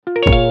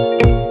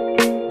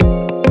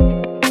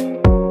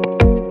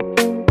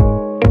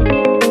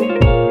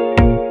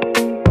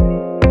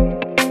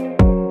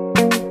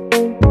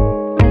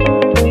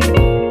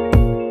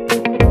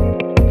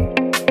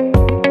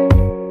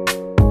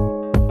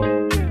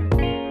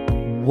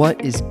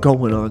What is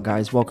going on,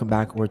 guys? Welcome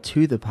back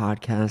to the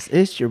podcast.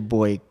 It's your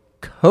boy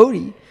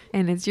Cody.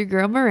 And it's your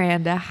girl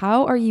Miranda.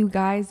 How are you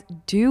guys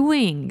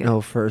doing?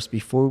 No, first,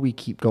 before we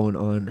keep going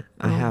on,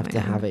 I have to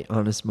man. have an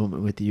honest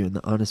moment with you. And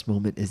the honest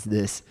moment is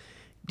this.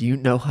 Do you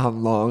know how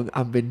long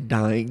I've been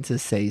dying to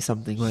say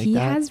something like He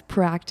that? has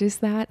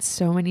practiced that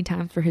so many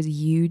times for his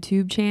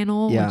YouTube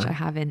channel, which I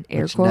have in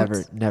air which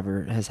quotes.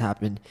 never has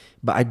happened.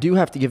 But I do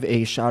have to give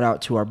a shout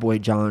out to our boy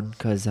John,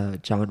 because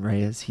John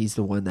Reyes, he's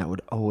the one that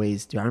would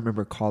always do. I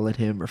remember calling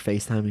him or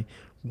FaceTiming.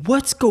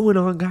 What's going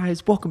on,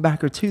 guys? Welcome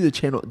back to the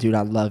channel. Dude,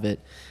 I love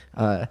it.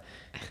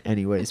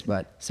 Anyways,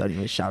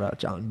 shout out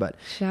John. But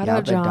Shout yeah, out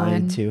I've been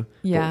dying John. too.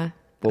 Yeah.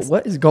 But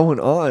what is going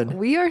on?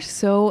 We are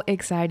so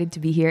excited to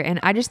be here. And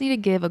I just need to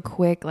give a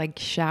quick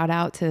shout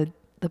out to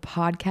the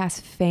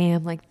podcast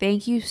fam.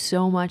 Thank you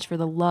so much for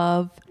the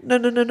love, No.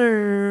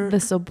 the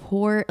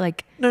support. No.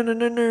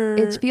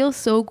 It feels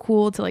so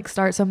cool to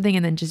start something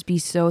and then just be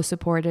so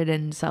supported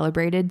and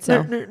celebrated.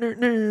 So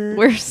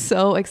we're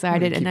so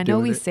excited. And I know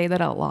we say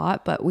that a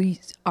lot, but we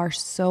are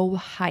so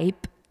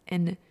hype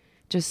and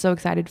just so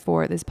excited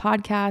for this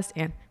podcast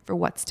and for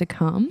what's to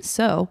come.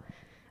 So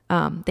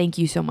thank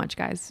you so much,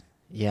 guys.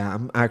 Yeah,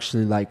 I'm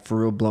actually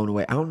for real blown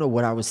away. I don't know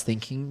what I was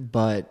thinking,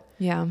 but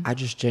Yeah. I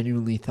just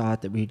genuinely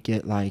thought that we'd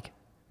get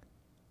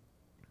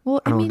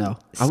Well, I don't know.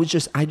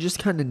 I just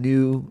kind of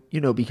knew,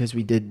 because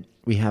we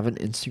have an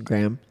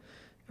Instagram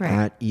Right.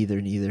 at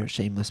either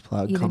shameless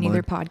plug. Come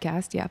Either on.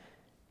 podcast. Yeah.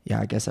 Yeah,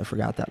 I guess I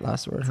forgot that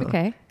last word. Huh?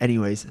 Okay.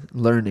 Anyways,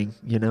 learning,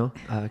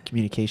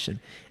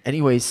 communication.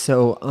 Anyways,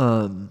 so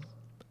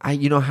I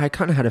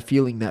kind of had a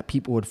feeling that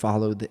people would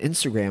follow the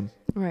Instagram.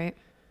 Right.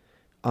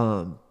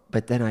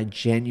 But then I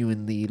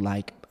genuinely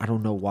I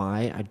don't know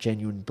why, I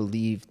genuinely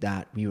believed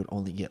that we would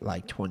only get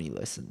 20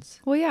 listens.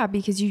 Well, yeah,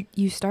 because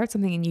you start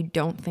something and you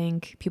don't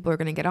think people are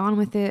going to get on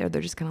with it, or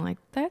they're just kind of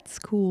that's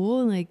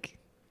cool.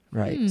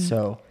 Right.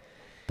 So,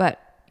 But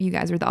you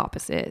guys are the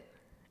opposite.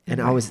 and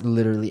I was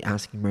literally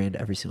asking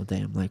Miranda every single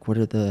day. I'm like, what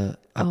are the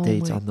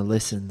updates on the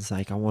listens?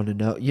 I want to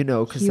know,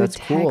 because that's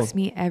He would cool. text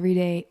me every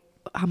day.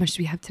 How much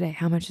do we have today?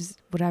 How much is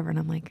whatever? And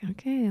I'm like,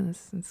 okay,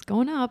 it's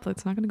going up.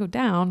 It's not going to go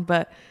down,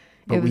 but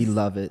we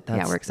love it.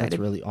 We're excited. That's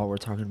really all we're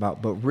talking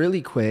about. But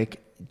really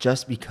quick,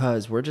 just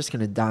because we're just going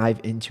to dive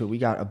into it, we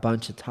got a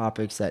bunch of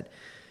topics that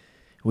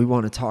we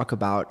want to talk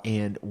about.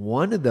 And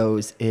one of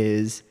those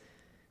is,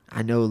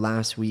 I know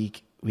last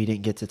week we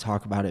didn't get to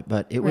talk about it,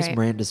 but it was Right.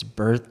 Miranda's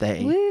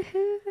birthday.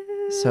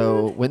 Woohoo.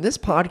 So when this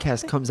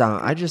podcast comes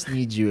out, I just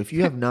need you, if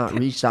you have not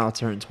reached out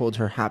to her and told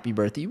her happy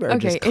birthday, you better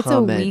Okay, just it's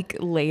comment. a week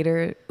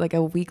later We're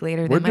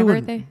than my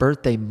doing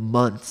birthday.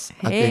 months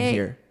up in Hey.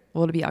 here.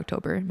 Well, it'll be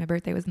October. My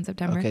birthday was in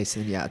September. Okay, so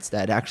yeah, it's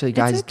that. Actually,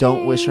 guys,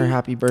 don't wish her okay.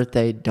 happy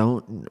birthday.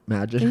 Don't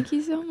imagine. Thank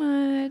you so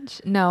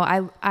much. No,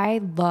 I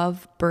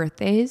love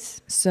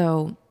birthdays.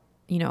 So,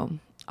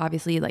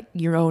 obviously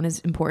your own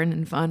is important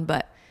and fun,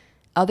 but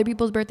other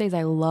people's birthdays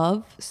I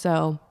love.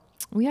 So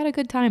we had a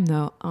good time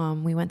though.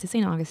 We went to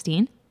St.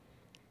 Augustine,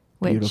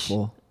 which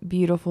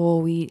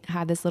beautiful. We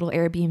had this little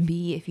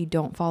Airbnb. If you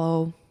don't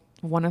follow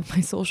one of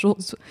my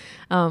socials,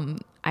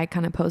 I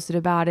kind of posted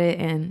about it,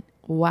 and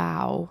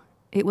wow,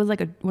 it was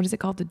what is it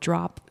called? The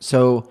drop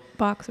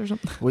box or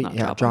something?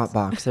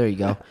 Dropbox. There you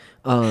go.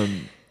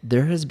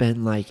 There has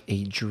been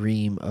a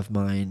dream of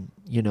mine,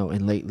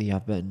 and lately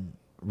I've been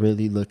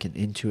really looking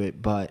into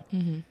it, but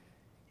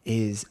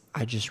is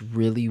I just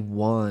really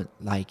want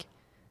I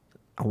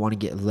want to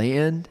get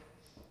land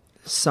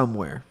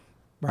somewhere,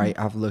 right?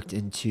 I've looked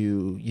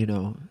into,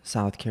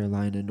 South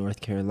Carolina,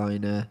 North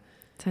Carolina,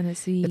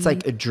 Tennessee. It's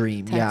like a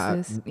dream.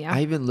 Texas, yeah.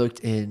 I even looked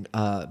in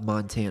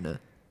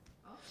Montana,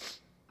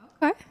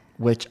 Okay.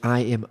 which I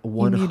am You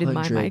 100. muted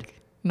my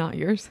mic, not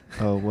yours.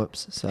 Oh,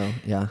 whoops. So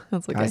yeah,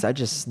 That's okay. guys, I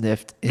just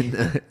sniffed in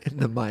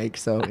the mic.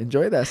 So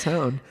enjoy that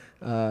sound,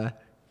 because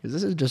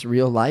this is just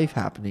real life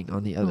happening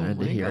on the other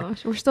end of here.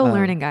 Gosh. We're still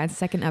learning, guys.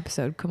 Second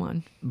episode. Come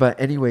on. But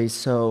anyway,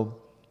 so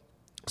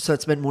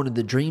it's been one of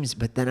the dreams.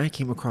 But then I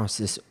came across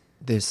this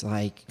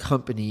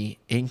company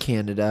in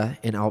Canada,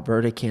 in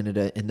Alberta,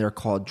 Canada, and they're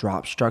called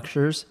Drop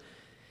Structures.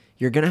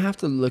 You're going to have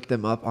to look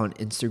them up on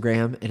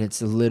Instagram, and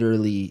it's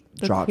literally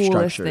The Drop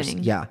coolest Structures.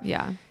 thing. Yeah.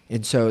 Yeah.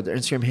 And so their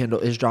Instagram handle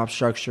is Drop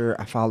Structure.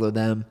 I follow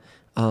them.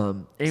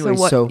 Anyway,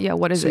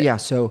 what is it? Yeah,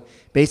 so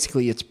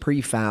basically it's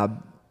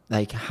prefab,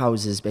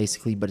 houses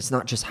basically, but it's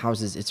not just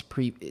houses.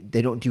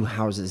 They don't do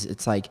houses.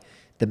 It's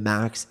the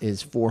max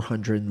is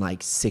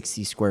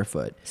 460 square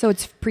foot. So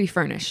it's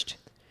pre-furnished.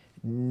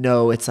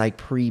 No, it's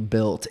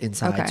pre-built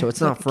inside. Okay. So it's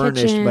So not the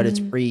furnished, but it's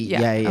kitchen. pre.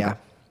 Yeah, Yeah. okay.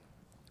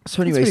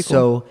 So anyway, pretty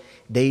cool. so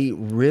they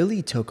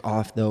really took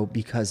off though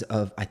because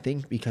of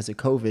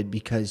COVID,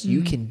 because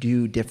you can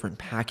do different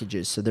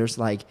packages. So there's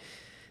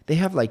they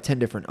have 10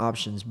 different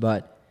options,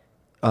 but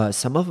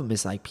some of them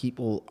is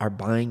people are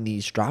buying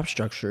these drop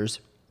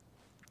structures.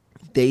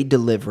 They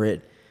deliver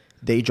it,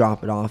 they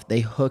drop it off,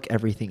 they hook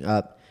everything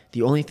up.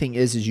 The only thing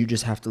is you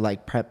just have to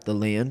prep the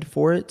land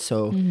for it.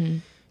 So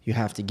you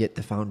have to get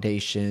the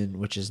foundation,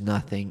 which is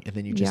nothing, and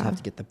then you just have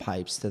to get the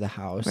pipes to the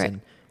house and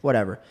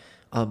whatever.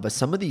 But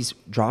some of these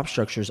drop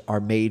structures are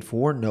made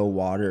for no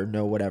water,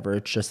 no whatever.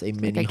 It's just a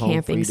mini Like a home for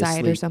camping you to site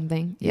sleep. or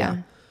something. Yeah.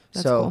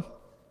 That's so cool.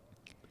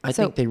 I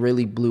think they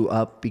really blew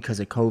up because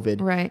of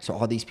COVID. Right. So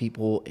all these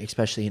people,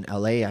 especially in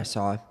LA, I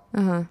saw,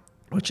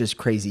 which is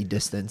crazy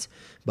distance,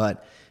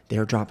 but they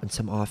were dropping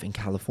some off in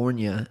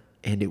California,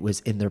 and it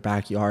was in their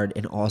backyard,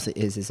 and all it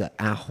is an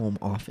at-home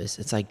office.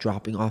 It's like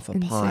dropping off a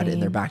pod in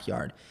their Insane.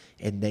 backyard,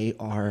 and they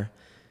are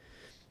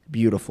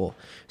beautiful.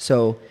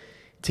 So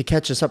to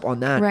catch us up on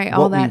that, Right,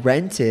 all what we that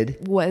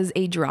rented, was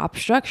a drop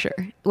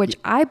structure, which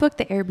I booked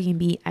the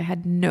Airbnb. I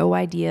had no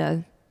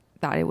idea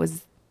that it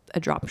was a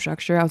drop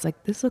structure. I was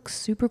like, this looks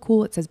super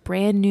cool. It says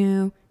brand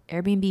new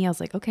Airbnb. I was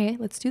like, okay,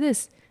 let's do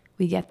this.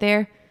 We get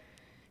there.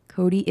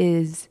 Cody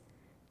is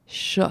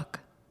shook.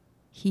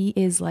 He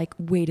is like,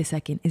 wait a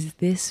second, is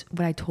this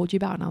what I told you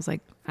about? And I was like,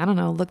 I don't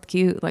know, it looked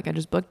cute. Like I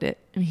just booked it.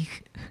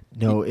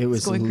 no, it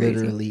was going crazy.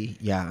 literally,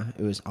 yeah,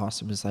 it was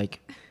awesome. It's like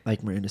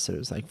Miranda said, it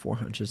was like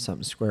 400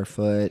 something square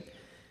foot.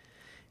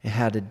 It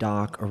had a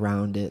dock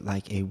around it,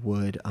 like a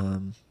wood,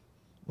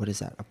 what is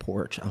that? A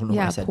porch. I don't know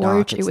why I said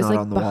porch. dock. It's It was not like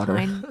on the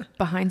water.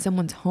 behind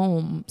someone's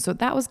home. So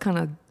that was kind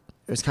of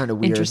It was kind of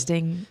weird.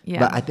 interesting. Yeah.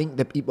 But I think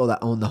the people that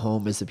own the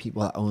home is the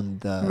people that own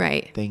the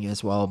Right. thing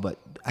as well. But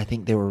I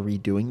think they were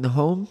redoing the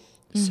home.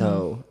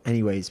 So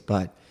anyways,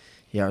 but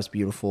yeah, it was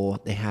beautiful.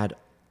 They had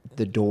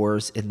the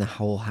doors in the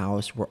whole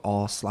house were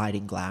all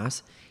sliding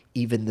glass.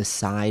 Even the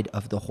side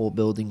of the whole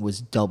building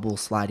was double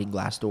sliding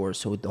glass doors.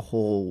 So the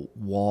whole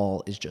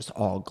wall is just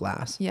all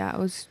glass. Yeah, it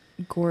was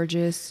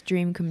gorgeous.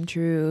 Dream come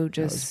true.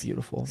 That was Just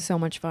beautiful. so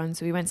much fun.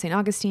 So we went to St.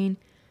 Augustine,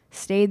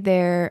 stayed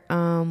there.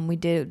 We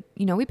did,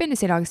 we've been to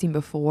St. Augustine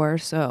before,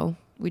 so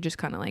we just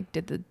kind of like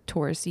did the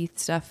touristy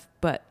stuff,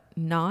 but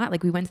not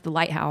like we went to the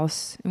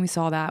lighthouse and we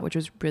saw that, which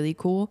was really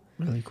cool.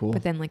 Really cool.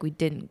 But then like we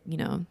didn't,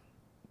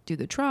 do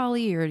the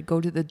trolley or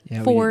go to the Yeah,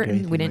 we fort, didn't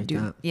do and we anything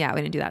didn't like do,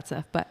 we didn't do that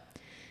stuff. But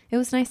it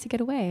was nice to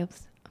get away. It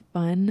was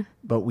fun.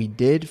 But we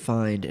did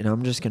find, and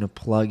I'm just going to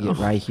plug it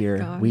right here.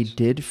 gosh. We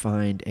did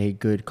find a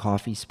good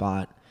coffee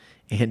spot,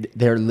 and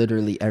they're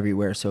literally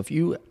everywhere. So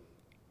even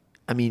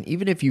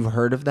if you've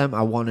heard of them,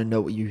 I want to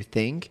know what you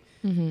think,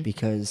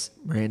 because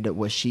Miranda,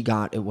 what she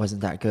got, it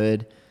wasn't that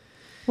good.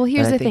 Well,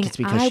 here's I the think thing. it's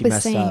because I she was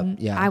messed up. saying,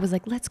 Yeah. I was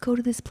like, let's go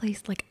to this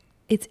place. Like,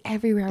 it's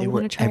everywhere. I They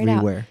want were to try it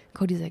everywhere. out.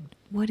 Cody's like,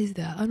 what is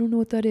that? I don't know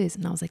what that is.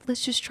 And I was like,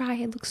 let's just try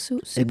it. It looks so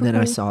super And then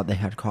I cool. saw they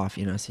had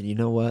coffee, and I said, you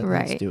know what?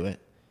 Let's Right. do it.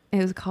 It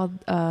was called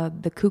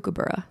the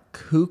Kookaburra.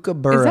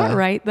 Kookaburra. Is that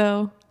right,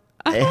 though?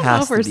 I It don't know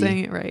has if we're to be.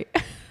 saying it right.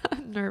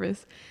 I'm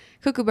nervous.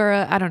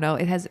 Kookaburra, I don't know.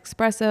 It has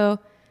espresso.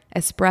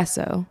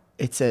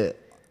 It's a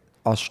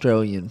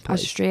Australian place.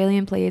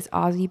 Australian place,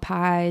 Aussie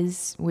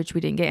pies, which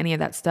we didn't get any of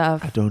that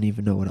stuff. I don't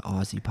even know what an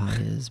Aussie pie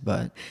is,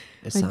 but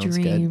it My sounds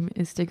good. dream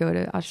is to go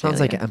to Australia. Sounds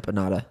like an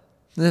empanada.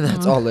 And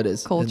that's all it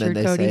is. Cultured and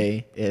then they Cody.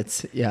 say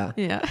it's, yeah.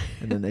 Yeah.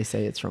 And then they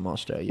say it's from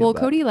Australia. Well, but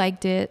Cody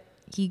liked it.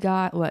 He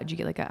got, what, did you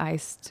get like an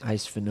iced?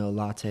 iced vanilla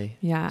latte.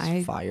 Yeah,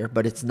 It's fire.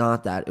 But it's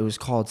not that. It was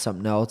called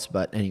something else.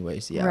 But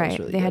anyways, yeah, it right. was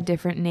really They good. had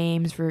different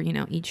names for,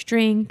 each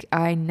drink.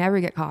 I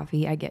never get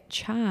coffee. I get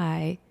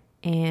chai,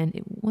 and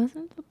it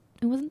wasn't the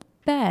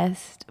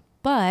best,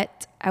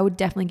 but I would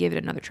definitely give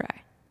it another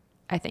try,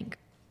 I think.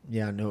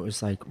 Yeah, no, it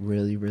was like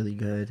really, really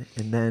good.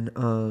 And then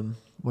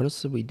what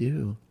else did we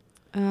do?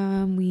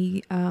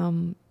 We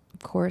of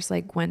course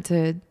like went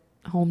to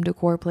home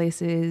decor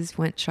places,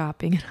 went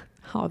shopping at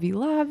Hobby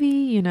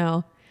Lobby,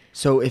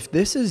 So if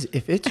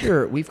it's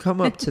your, we've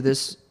come up to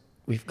this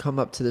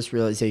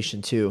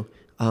realization too,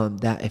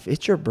 that if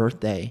it's your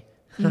birthday,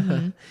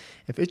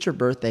 if it's your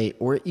birthday,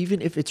 or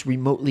even if it's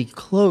remotely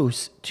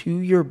close to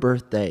your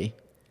birthday,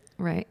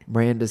 Right.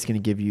 Miranda's going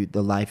to give you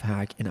the life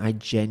hack. And I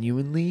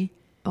genuinely,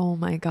 Oh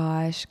my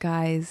gosh,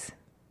 guys.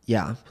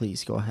 yeah,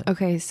 please go ahead.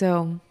 Okay,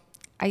 so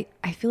I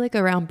feel like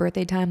around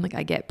birthday time, like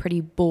I get pretty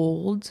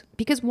bold,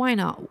 because why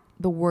not?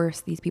 The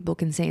worst these people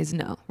can say is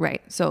no,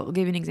 right? So I'll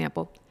give you an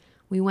example.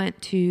 We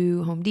went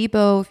to Home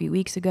Depot a few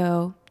weeks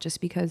ago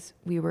just because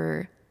we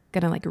were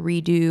gonna like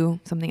redo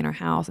something in our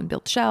house and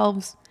build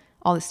shelves,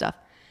 all this stuff.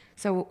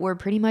 So we're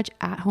pretty much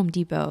at Home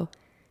Depot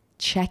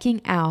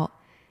checking out.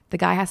 The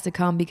guy has to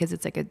come because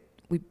it's like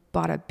we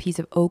bought a piece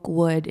of oak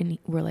wood, and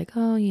we're like,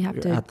 oh, you have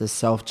You're to at the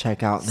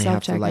self-checkout, and they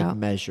have to like Self-checkout.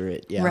 measure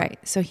it. Yeah. Right.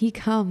 So he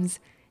comes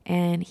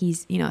and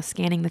he's,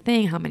 scanning the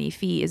thing. How many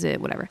feet is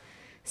it? Whatever.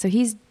 So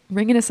he's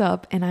ringing us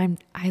up, and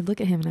I look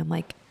at him and I'm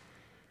like,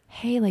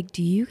 hey, like,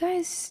 do you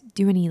guys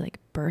do any like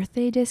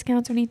birthday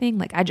discounts or anything?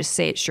 Like, I just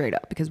say it straight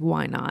up because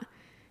why not?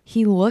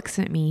 He looks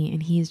at me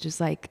and he's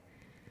just like,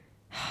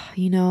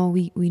 we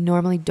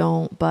normally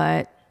don't,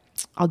 but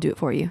I'll do it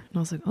for you. And I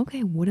was like,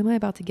 okay, what am I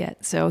about to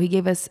get? So he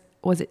gave us,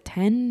 was it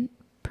 10%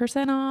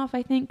 off?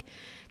 I think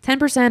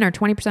 10% or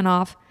 20%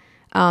 off.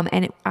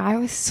 I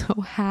was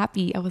so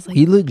happy. I was like,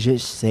 We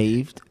legit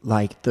saved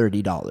like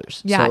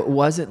 $30. Yeah. So it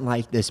wasn't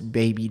like this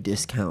baby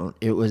discount.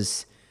 It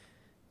was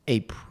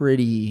a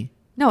pretty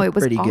no, it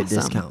was pretty awesome. good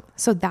discount.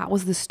 So that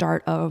was the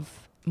start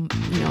of,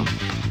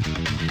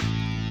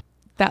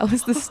 that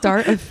was the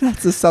start of.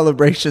 That's a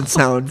celebration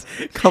sound.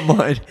 Come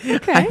on.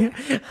 Okay.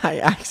 I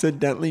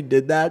accidentally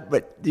did that,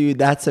 but dude,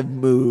 that's a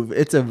move.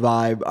 It's a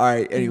vibe. All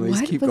right. Anyways,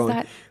 What keep was going.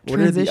 that What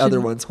are the other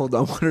transition? ones? Hold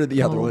on. What are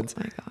the other Oh ones?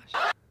 my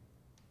gosh.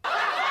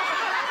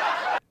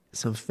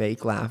 Some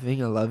fake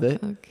laughing. I love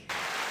it. Okay.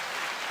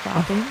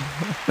 Clapping.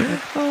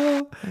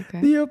 Oh,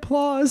 Okay. the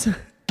applause.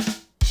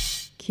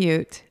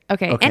 Cute.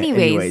 Okay. Okay,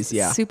 Anyways,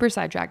 yeah. super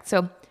sidetracked.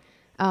 So,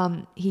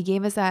 he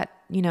gave us that,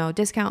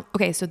 discount.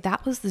 Okay. So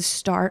that was the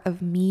start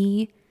of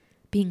me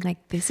being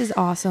like, this is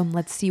awesome.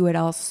 Let's see what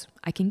else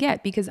I can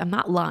get, because I'm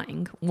not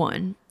lying,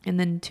 one. And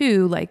then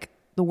two, like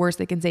the worst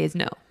they can say is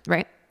no.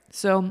 Right.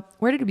 So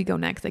where did we go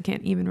next? I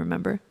can't even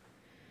remember.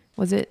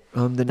 Was it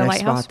The next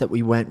lighthouse? spot that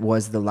we went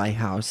was the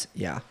lighthouse.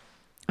 Yeah.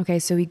 Okay.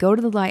 So we go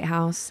to the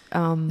lighthouse.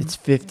 It's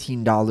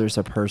 $15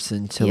 a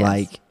person to Yes.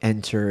 like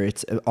enter.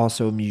 It's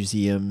also a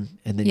museum,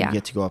 and then Yeah. you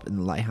get to go up in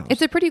the lighthouse.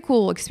 It's a pretty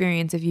cool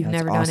experience if you've That's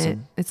never done it. awesome.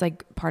 It's It's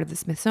like part of the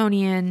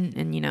Smithsonian,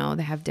 and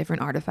they have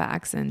different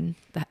artifacts, and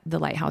the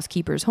lighthouse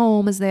keeper's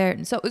home is there,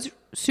 and so it was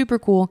super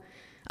cool.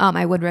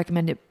 I would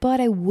recommend it, but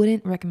I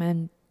wouldn't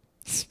recommend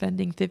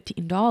spending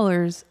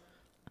 $15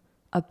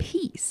 a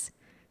piece.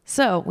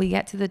 So we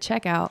get to the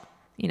checkout,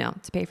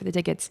 to pay for the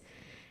tickets,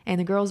 and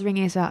the girl's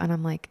ringing us out, and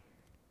I'm like,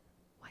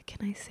 what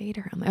can I say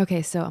to her? I'm like,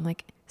 okay, so I'm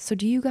like, so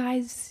do you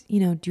guys,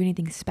 do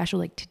anything special?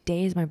 Like,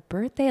 today is my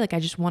birthday. Like, I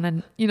just want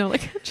to,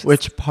 like, just,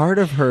 Which part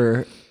of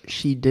her,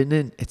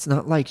 it's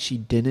not like she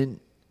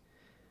didn't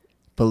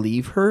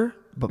believe her,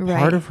 but part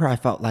Right. of her I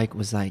felt like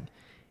was like,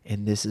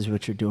 and this is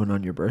what you're doing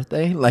on your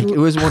birthday? Like, it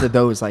was one of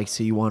those, like,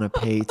 so you want to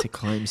pay to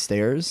climb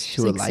stairs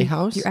she's to a like, so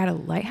lighthouse? you're at a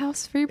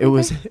lighthouse for your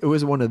birthday? It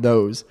was one of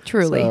those.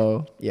 Truly.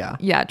 So, yeah.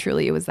 Yeah,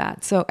 truly, it was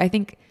that. So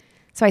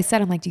I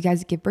said, I'm like, do you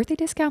guys give birthday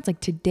discounts? Like,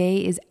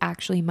 today is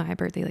actually my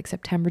birthday, like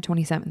September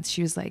 27th.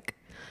 She was like,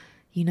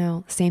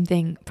 same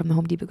thing from the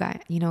Home Depot guy.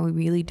 We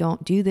really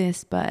don't do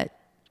this, but,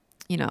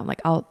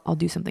 like, I'll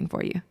do something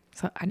for you.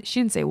 So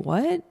she didn't say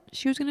what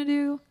she was going to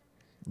do,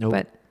 Nope.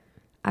 but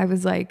I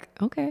was like,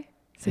 okay.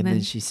 So and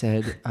then she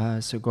said,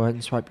 so go ahead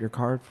and swipe your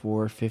card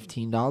for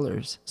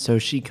 $15. So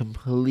she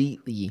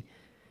completely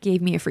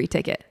gave me a free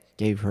ticket.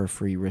 gave her a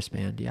free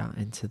wristband, yeah,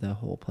 into the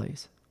whole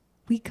place.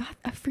 We got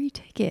a free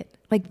ticket.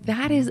 Like,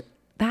 that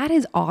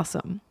is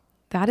awesome.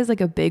 That is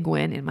like a big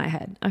win in my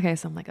head. Okay,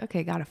 so I'm like,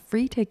 okay, got a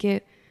free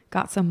ticket,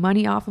 got some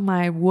money off of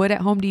my wood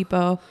at Home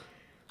Depot.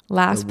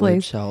 Last The wood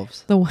place,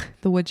 shelves.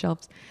 the wood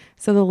shelves.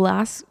 So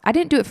I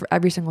didn't do it for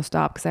every single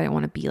stop because I didn't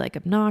want to be like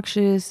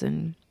obnoxious,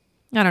 and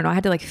I don't know. I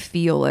had to like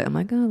feel it. I'm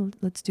like, oh,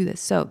 let's do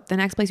this. So the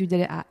next place we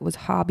did it at was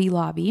Hobby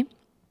Lobby.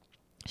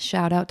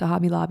 Shout out to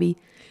Hobby Lobby.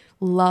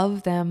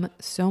 Love them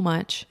so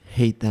much.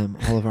 Hate them.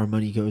 All of our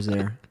money goes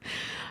there.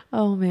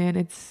 Oh man,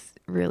 it's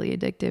really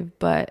addictive.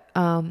 But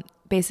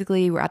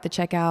basically, we're at the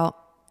checkout.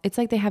 It's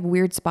like they have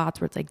weird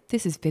spots where it's like,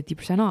 this is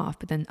 50% off,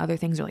 but then other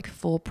things are like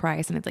full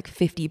price and it's like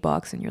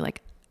 $50, and you're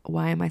like,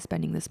 why am I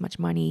spending this much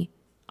money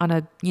on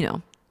a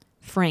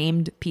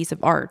framed piece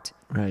of art?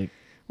 Right.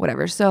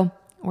 Whatever. So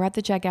we're at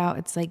the checkout.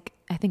 It's like,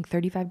 I think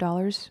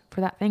 $35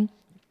 for that thing.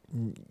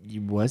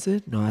 Was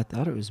it? No, I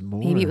thought it was more.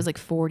 Maybe it was like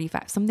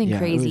 45, something Yeah, it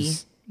crazy.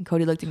 was- And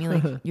Cody looked at me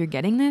like, you're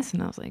getting this?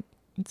 And I was like,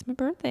 it's my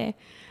birthday.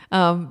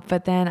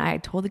 But then I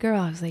told the girl,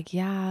 I was like,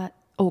 yeah.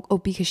 Oh,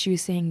 because she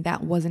was saying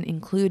that wasn't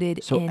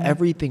included. So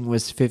everything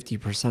was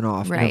 50%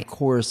 off. And Right. of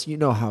course, you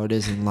know how it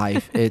is in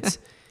life. It's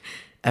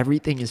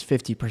everything is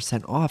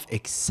 50% off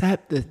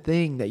except the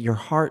thing that your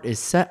heart is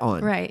set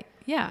on. Right.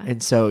 Yeah.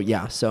 And so,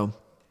 yeah. So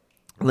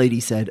lady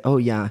said, oh,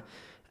 yeah,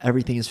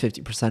 everything is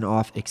 50%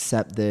 off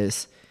except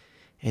this.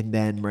 And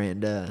then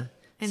Miranda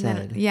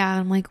said, yeah,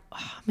 I'm like,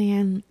 oh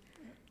man,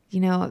 do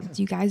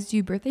you guys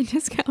do birthday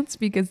discounts?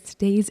 Because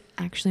today's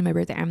actually my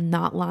birthday. I'm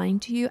not lying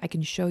to you. I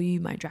can show you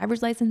my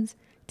driver's license.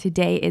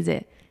 Today is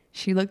it.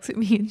 She looks at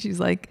me and she's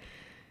like,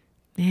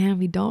 man,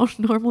 we don't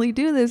normally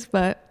do this,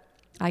 but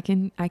I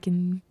can,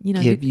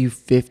 give you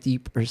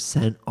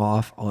 50%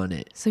 off on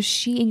it. So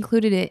she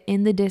included it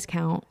in the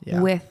discount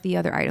Yeah. with the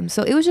other items.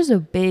 So it was just a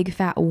big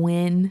fat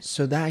win.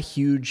 So that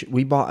huge,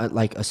 we bought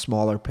like a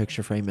smaller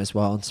picture frame as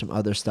well and some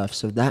other stuff.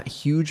 So that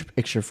huge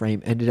picture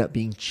frame ended up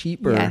being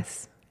cheaper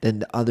Yes. than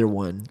the other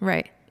one.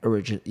 Right.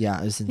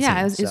 Yeah, it was insane.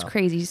 Yeah, it was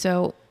crazy.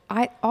 So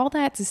all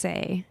that to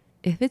say,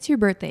 if it's your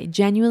birthday,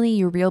 genuinely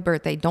your real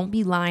birthday, don't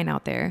be lying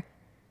out there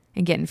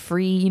and getting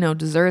free,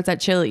 desserts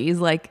at Chili's.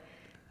 Like,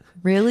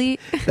 really?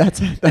 That's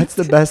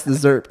the best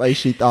dessert place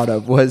she thought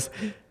of was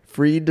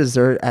free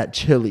dessert at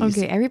Chili's.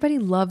 Okay, everybody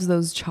loves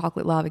those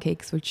chocolate lava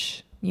cakes,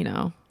 which,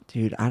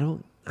 Dude, I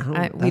don't.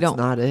 we don't.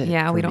 Not it.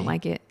 Yeah, for we don't me.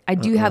 like it. I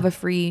do have a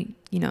free,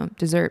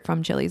 dessert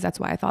from Chili's. That's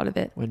why I thought of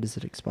it. When does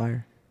it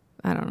expire?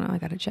 I don't know. I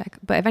got to check.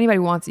 But if anybody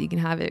wants it, you can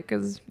have it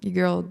because your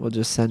girl We'll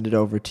just send it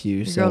over to you.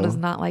 Your So girl does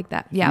not like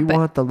that. Yeah, you but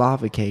want the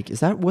lava cake?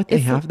 Is that what they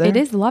it's- have there? It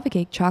is the lava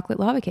cake, chocolate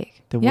lava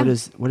cake. Then yeah.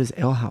 what does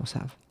Ale House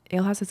have?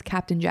 Ale House is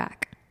Captain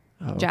Jack.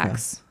 Oh, okay.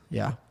 Jack's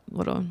Yeah.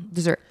 little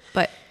dessert.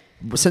 But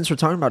Since we're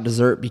talking about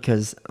dessert,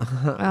 because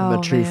I'm Oh,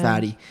 a true man.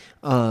 fatty,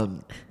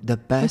 the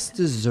best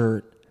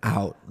dessert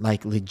out,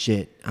 like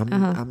legit.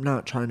 I'm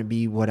not trying to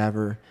be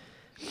whatever.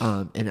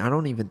 And I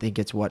don't even think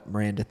it's what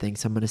Miranda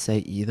thinks I'm going to say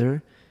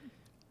either,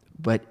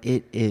 but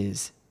it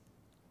is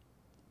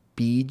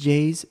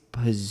BJ's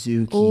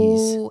Pazookies.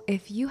 Oh,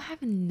 if you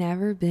have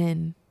never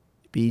been.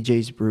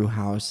 BJ's Brew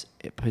House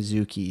at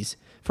Pazookies.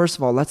 First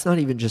of all, let's not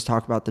even just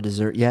talk about the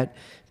dessert yet,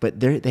 but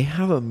they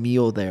have a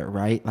meal there,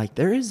 right? Like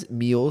there is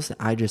meals that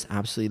I just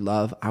absolutely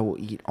love. I will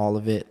eat all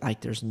of it. Like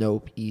there's no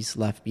piece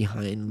left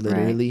behind,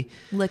 literally.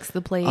 Right. Licks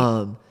the plate.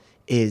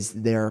 Is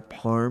their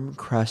parm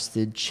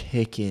crusted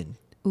chicken.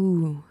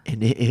 Ooh.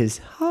 And it is,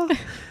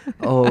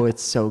 oh,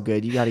 it's so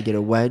good. You got to get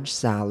a wedge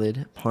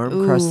salad,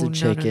 parm crusted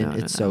chicken.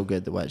 It's so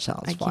good. The wedge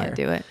salad's fire. I can't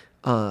do it.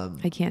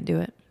 I can't do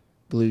it.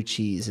 Blue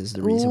cheese is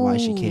the reason why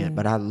she can't,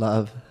 but I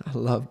love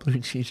blue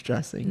cheese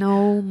dressing.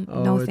 No, thank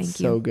you. It's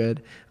so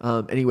good.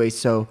 Anyway,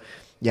 so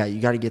yeah, you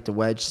got to get the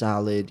wedge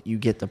salad. You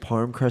get the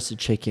parm crusted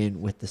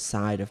chicken with the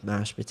side of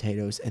mashed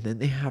potatoes, and then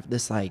they have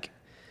this like.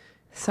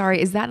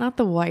 Sorry, is that not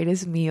the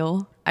whitest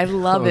meal? I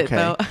love it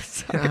though.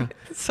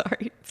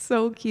 Sorry, it's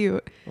so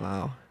cute.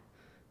 Wow,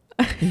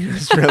 you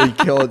just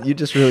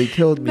really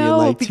killed me.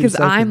 No, in like 2 because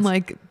seconds. I'm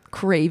like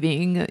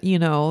craving,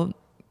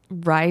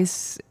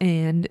 rice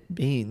and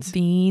beans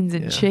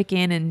and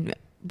chicken and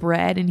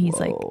bread, and he's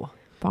like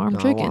parm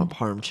chicken. I want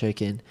parm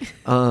chicken.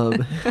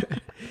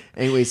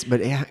 Anyways,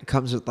 but it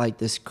comes with like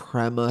this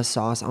crema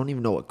sauce. I don't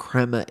even know what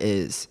crema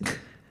is,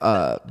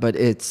 but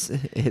it's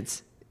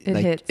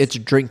like hits. it's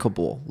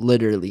drinkable,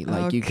 literally.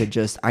 Like Okay. you could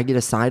I get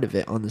a side of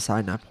it on the side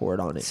and I pour it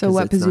on it. So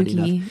what it's not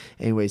Pazookie? enough.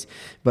 Anyways,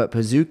 but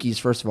Pazookies,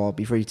 first of all,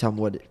 before you tell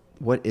them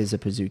what is a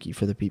Pazookie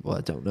for the people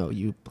that don't know,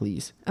 you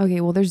please.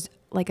 Okay, well, there's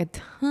like a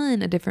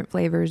ton of different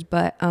flavors,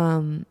 but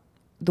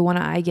the one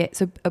I get,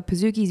 so a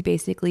Pazookie is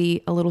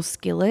basically a little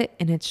skillet,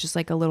 and it's just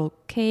like a little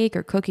cake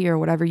or cookie or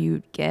whatever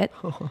you get,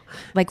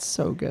 like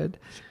So good.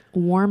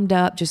 warmed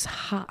up, just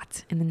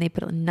hot, and then they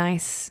put a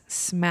nice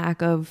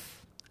smack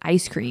of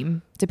ice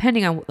cream,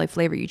 depending on what like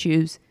flavor you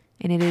choose,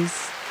 and it is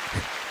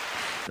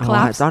Oh, I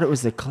Claps. thought it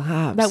was the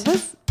claps. That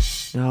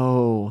was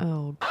no.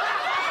 no,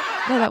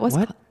 that was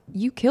What?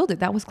 You killed it.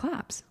 That was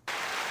claps.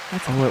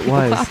 That's Oh, it people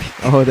was.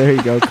 clapping. Oh, there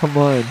you go. Come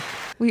on.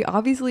 We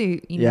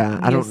obviously, Yeah, I need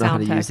a don't know how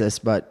to sound use tech. this,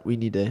 but we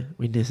need an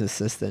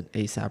assistant.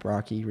 ASAP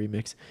Rocky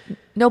remix.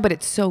 No, but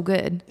it's so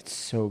good. It's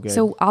so good.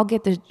 So I'll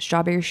get the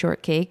strawberry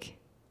shortcake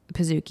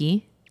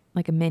Pazookie,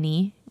 like a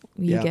mini.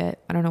 You Yeah.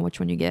 get, I don't know which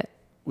one you get.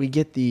 we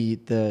get the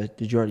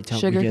did you already tell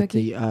me? Sugar We get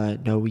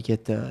cookie? we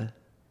get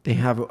they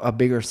have a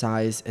bigger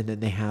size and then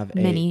they have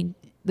Mini.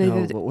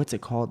 what's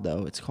it called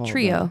though? It's called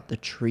Trio. The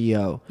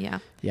trio. Yeah.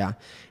 Yeah.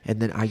 And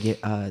then I get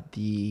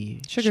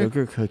the Sugar-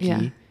 sugar cookie.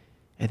 yeah.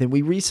 And then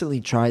we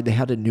recently tried, they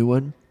had a new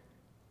one,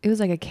 It was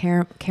like a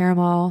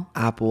caramel.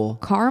 apple.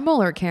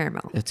 Caramel or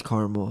caramel? It's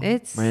caramel.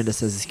 It's- Miranda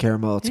says it's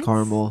caramel. It's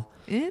caramel.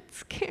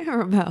 It's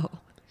caramel.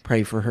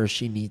 Pray for her.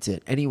 She needs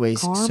it.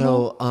 Anyways,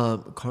 so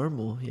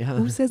caramel. Yeah.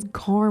 Who says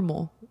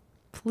caramel?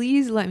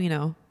 Please let me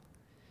know.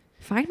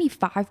 Find me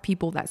 5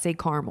 people that say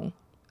caramel.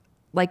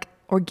 Like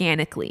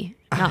organically,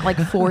 not like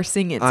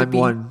forcing it to I'm be.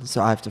 one,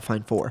 so I have to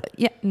find 4.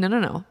 Yeah,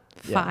 no.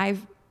 Yeah.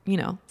 5,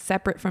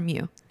 separate from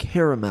you.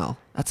 Caramel.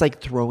 That's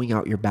like throwing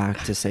out your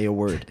back to say a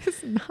word.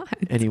 It's not.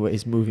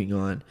 Anyways, moving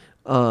on.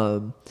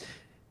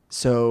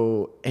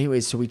 So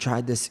we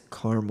tried this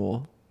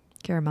caramel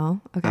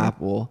Caramel. Okay.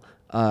 apple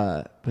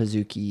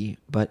Pazookie,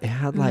 but it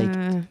had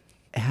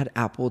it had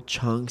apple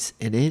chunks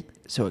in it,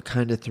 so it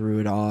kind of threw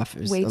it off.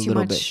 It was Way a too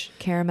little much bit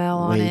caramel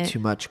on way it. too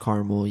much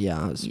caramel.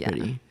 Yeah,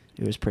 it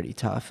was pretty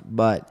tough,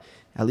 but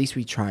at least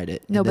we tried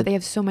it. No, And but then they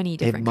have so many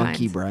they have different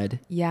monkey kinds. bread.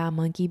 Yeah,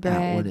 monkey That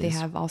one bread. They is-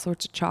 have all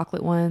sorts of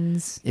chocolate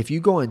ones. If you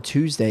go on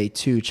Tuesday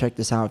too, check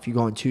this out. If you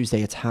go on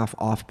Tuesday, it's half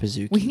off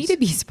Pazookies. We need to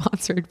be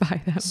sponsored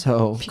by them.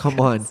 So come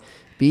on,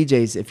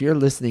 BJ's, if you're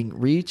listening,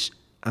 reach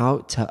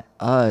out to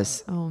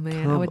us. Oh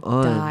man, Come I would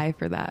on. die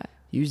for that.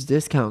 Use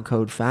discount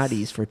code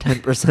FATTIES for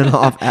 10%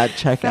 off at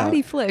checkout.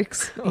 Fatty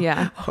Flicks.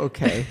 Yeah.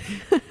 Okay.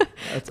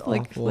 That's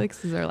awful.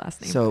 Flicks is our last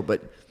name. So,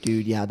 but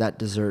dude, yeah, that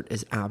dessert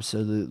is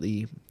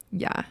absolutely,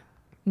 yeah.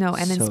 No,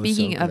 and then So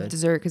speaking of good.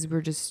 dessert, because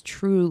we're just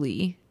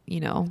truly,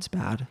 it's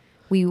bad.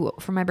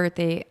 for my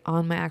birthday,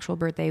 on my actual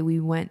birthday, we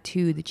went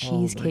to the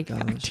Cheesecake gosh.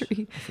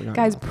 Factory. I forgot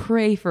Guys, about that.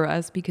 pray for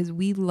us because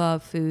we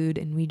love food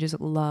and we just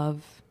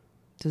love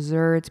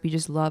desserts. We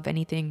just love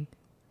anything,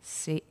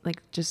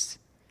 just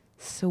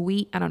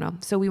sweet. I don't know.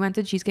 So we went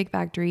to Cheesecake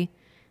Factory.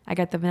 I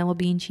got the vanilla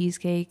bean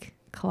cheesecake,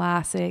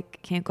 classic,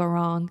 can't go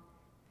wrong.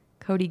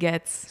 Cody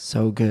gets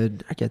So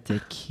good. I get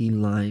the key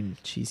lime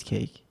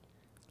cheesecake.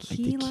 Like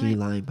key the key lime.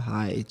 lime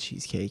pie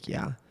cheesecake.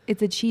 Yeah.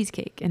 It's a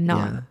cheesecake and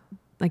not Yeah.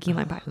 like key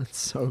lime pie. It's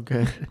so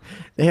good.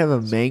 They have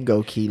a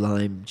mango key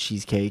lime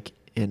cheesecake,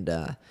 and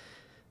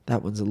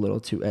that one's a little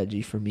too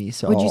edgy for me.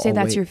 So Would you say I'll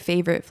that's wait. your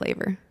favorite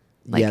flavor?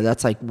 Yeah,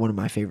 that's like one of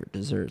my favorite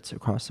desserts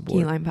across the Key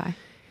board. lime pie.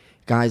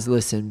 Guys,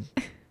 listen.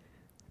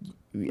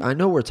 I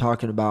know we're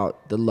talking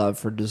about the love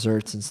for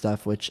desserts and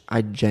stuff, which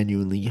I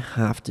genuinely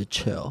have to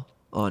chill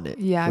on it.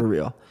 Yeah. For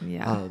real.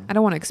 Yeah. I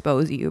don't want to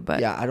expose you, but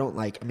Yeah, I don't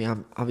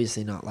I'm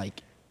obviously not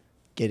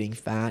getting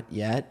fat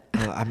yet.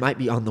 I might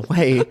be on the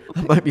way.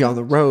 I might be on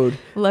the road.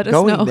 Let us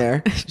going know.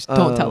 there.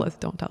 Don't tell us.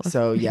 Don't tell us.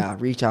 So yeah,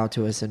 reach out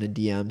to us in a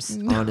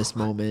DMs. Honest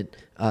moment.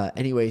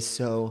 Anyway,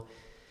 so,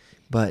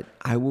 but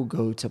I will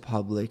go to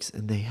Publix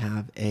and they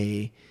have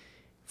a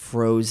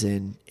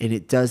frozen, and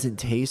it doesn't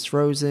taste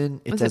frozen.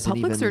 It Was it doesn't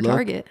Publix even or look.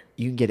 Target?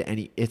 You can get it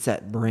any. It's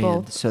that brand.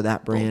 Both. So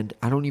that brand,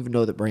 I don't even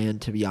know the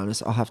brand, to be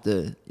honest. I'll have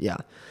to. Yeah.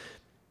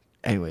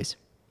 Anyways,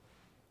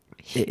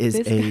 it is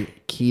This a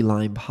key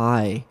lime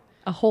pie.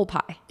 A whole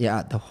pie.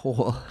 Yeah, the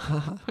whole.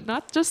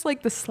 Not just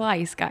like the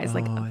slice, guys.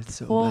 Like Oh, a it's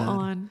so full bad.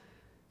 on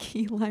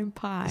key lime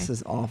pie. This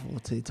is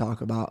awful to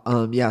talk about.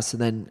 Yeah. So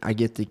then I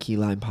get the key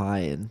lime pie,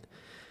 and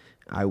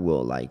I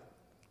will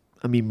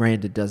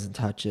Miranda doesn't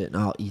touch it, and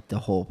I'll eat the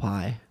whole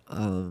pie.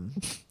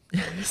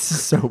 This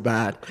is so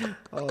bad.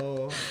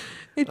 Oh.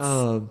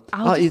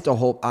 I'll eat the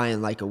whole pie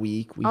in like a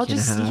week I'll and a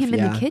just see half. him in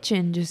yeah. the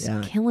kitchen just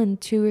Yeah. killing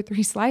 2 or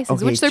 3 slices,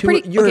 Okay, which they're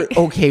pretty. You're okay.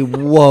 okay.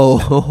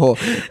 Whoa.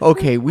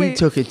 Okay, we Wait.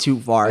 took it too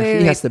far. Wait, He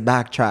wait, has to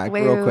backtrack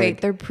real quick.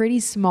 Wait. They're pretty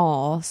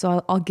small,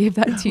 so I'll give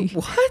that to you.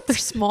 What? They're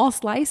small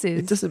slices.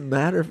 It doesn't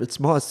matter if it's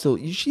small. It's still.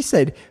 She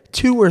said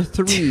 2 or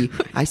 3.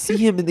 I see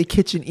him in the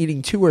kitchen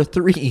eating 2 or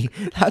 3.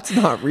 That's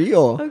not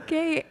real.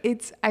 Okay,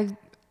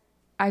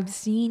 I've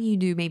seen you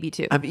do maybe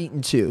 2. I've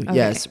eaten 2. Okay,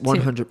 Yes, 2.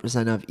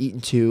 100%. I've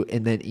eaten 2,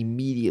 and then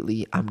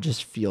immediately I'm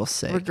just feel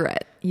sick.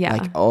 Regret. Yeah.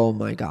 Like, oh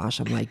my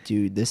gosh. I'm like,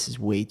 dude, this is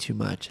way too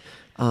much.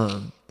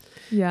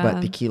 Yeah.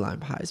 But the key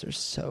lime pies are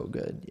so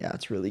good. Yeah,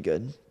 it's really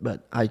good.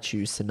 But I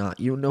choose to not.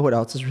 You know what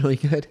else is really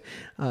good?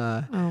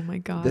 Oh my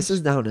gosh. This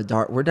is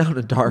we're down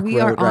a dark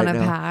we road are on right a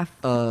now. path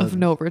of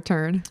no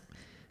return.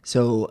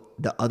 So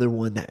the other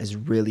one that is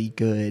really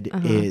good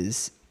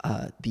is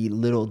the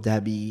Little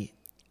Debbie,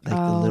 like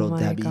the Little my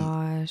Debbie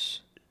gosh.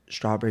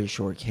 strawberry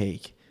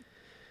shortcake.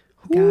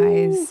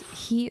 Guys,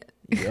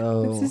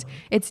 Yo.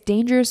 it's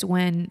dangerous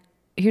when,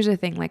 here's the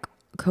thing, like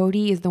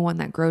Cody is the one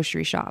that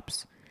grocery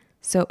shops.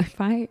 So if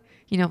I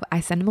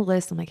send him a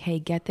list, I'm like, hey,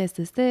 get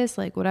this,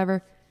 like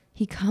whatever.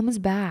 He comes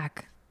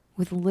back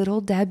with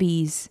Little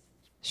Debbie's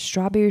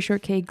strawberry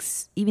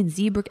shortcakes, even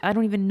zebra. I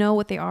don't even know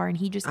what they are. And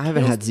he just, I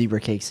haven't had zebra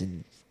cakes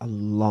in a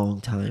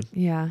long time.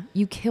 Yeah.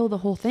 You kill the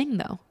whole thing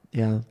though.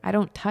 Yeah. I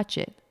don't touch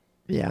it.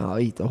 Yeah, I'll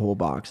eat the whole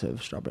box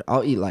of strawberry.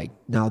 I'll eat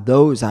now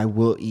those I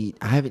will eat.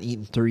 I haven't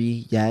eaten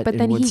 3 yet But in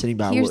then one sitting,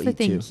 but I here's will the eat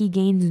thing, 2. he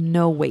gains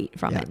no weight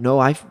from Yeah, it.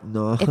 no.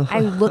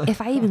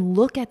 If I even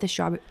look at the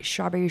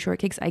strawberry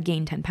shortcakes, I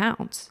gain 10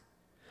 pounds,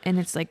 and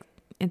it's like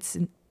it's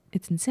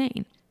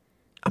insane.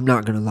 I'm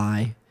not gonna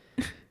lie.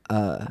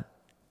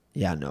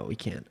 Yeah, no, we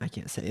can't. I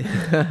can't say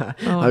that.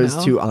 Oh, I was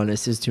no. too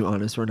honest. It's too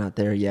honest. We're not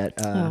there yet.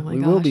 Oh my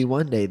we will gosh. be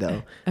one day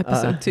though.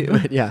 Episode 2.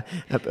 But yeah,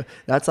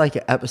 that's like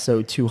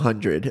episode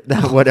 200.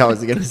 That's what I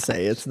was gonna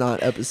say. It's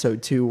not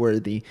episode 2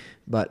 worthy,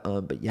 but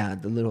yeah,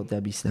 the Little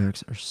Debbie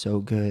snacks are so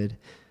good.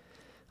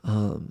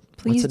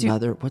 Please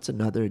What's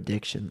another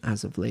addiction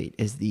as of late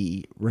is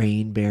the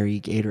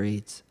Rainberry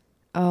Gatorades.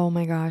 Oh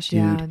my gosh, Dude,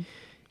 yeah.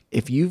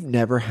 If you've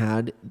never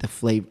had the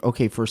flavor,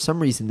 okay, for some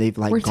reason they've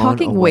We're gone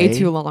talking away. way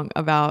too long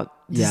about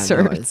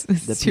desserts. No,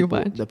 It's too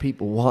much. The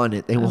people want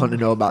it. They want to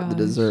know about the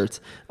gosh.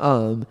 desserts.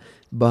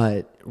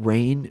 But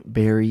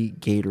Rainberry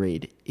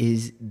Gatorade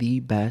is the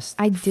best.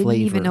 I didn't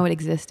flavor. even know it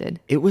existed.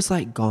 It was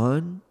like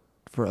gone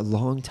for a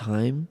long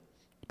time,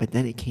 but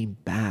then it came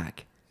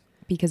back.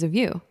 Because of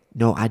you.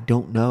 No, I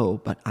don't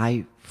know, but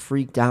I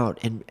freaked out,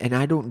 and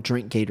I don't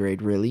drink Gatorade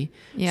really.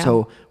 Yeah.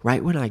 So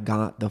right when I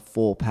got the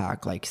full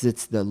pack, like, 'cause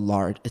it's the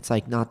large, it's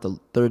like not the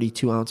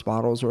 32-ounce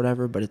bottles or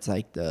whatever, but it's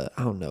like the,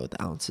 I don't know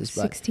the ounces,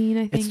 but 16,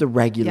 I think. it's the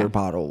regular Yeah.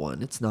 bottle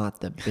one. It's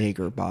not the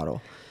bigger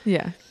bottle.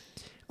 Yeah.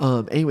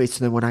 Anyway,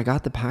 so then when I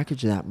got the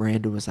package of that,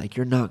 Miranda was like,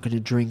 "You're not gonna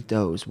drink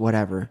those,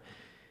 whatever."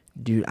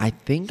 Dude, I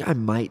think I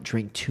might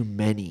drink too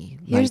many.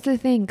 Here's the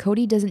thing,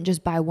 Cody doesn't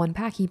just buy 1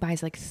 pack, he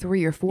buys like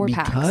 3 or 4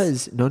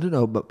 packs.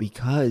 But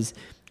because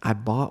I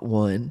bought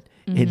one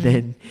Mm-hmm. and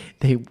then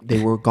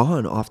they were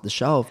gone off the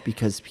shelf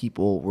because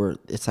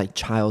it's like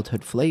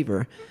childhood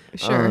flavor.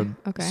 Sure.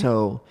 Okay.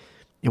 So,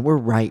 and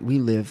we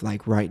live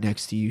like right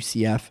next to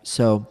UCF.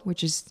 So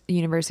Which is the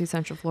University of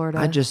Central Florida.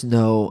 I just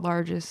know,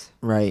 largest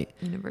right.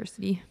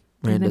 university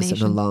in the Miranda's an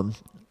nation. alum.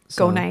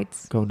 Go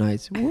Knights. Go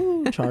Knights.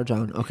 Woo, charge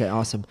on. Okay,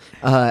 awesome.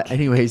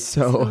 Anyways,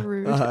 So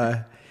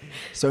rude.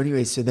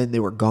 So then they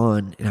were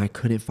gone and I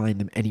couldn't find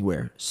them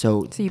anywhere.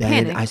 So you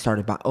then panicked. I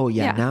started buying. Oh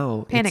yeah,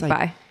 now Panic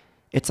buy.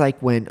 It's like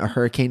when a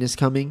hurricane is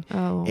coming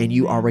and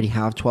you already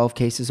have 12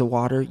 cases of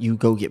water, you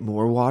go get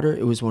more water.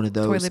 It was one of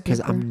those Toilet because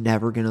paper. I'm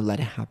never going to let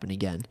it happen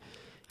again.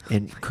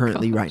 And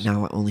currently right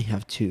now I only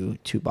have two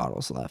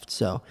bottles left.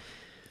 So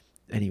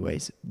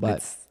anyways,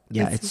 but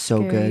it's so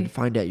scary. good.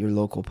 Find out your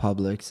local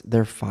Publix.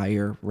 They're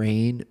fire.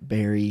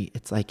 Rainberry.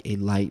 It's like a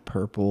light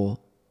purple.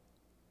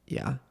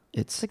 Yeah.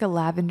 It's like a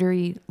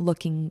lavendery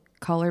looking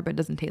color, but it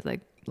doesn't taste like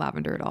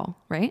lavender at all,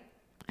 right?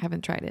 I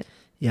haven't tried it.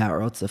 Yeah,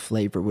 or else the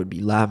flavor would be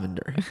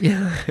lavender.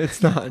 Yeah,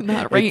 it's not.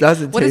 Not rain. It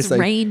doesn't What taste is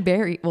like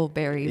rainberry? Well,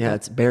 berry. Yeah, but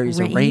it's berries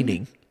are rain?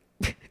 raining.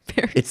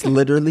 Berries. It's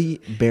literally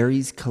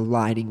berries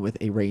colliding with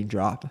a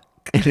raindrop.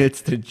 and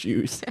it's the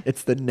juice.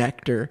 It's the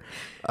nectar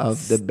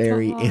of the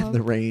berry and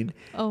the rain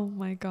Oh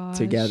my gosh.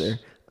 together.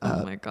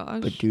 Oh my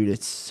gosh. But dude,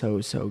 it's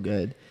so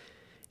good.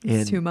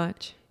 It's too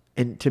much.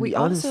 And to be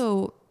honest,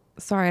 also,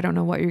 sorry, I don't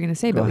know what you're going to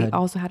say, but ahead. we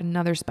also had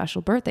another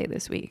special birthday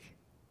this week.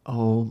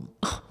 oh,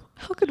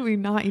 How could we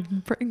not even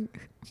bring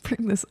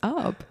this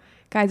up?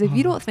 Guys, if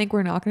you don't think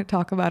we're not going to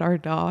talk about our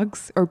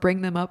dogs or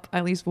bring them up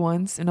at least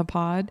once in a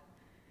pod,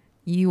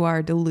 you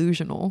are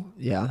delusional.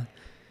 yeah.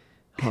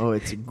 Oh,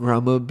 it's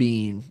Grandma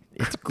Bean.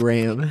 It's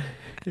Graham.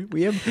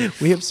 we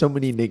have so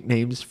many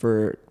nicknames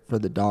for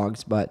the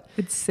dogs, but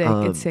It's sick.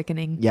 It's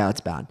sickening. yeah,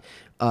 it's bad.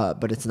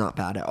 But it's not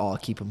bad at all.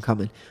 Keep them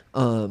coming.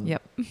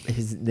 Yep.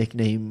 His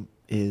nickname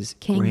is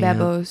King Graham,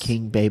 Bebos.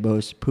 King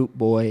Bebos, Poop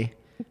Boy,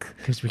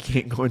 because we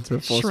can't go into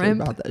the full story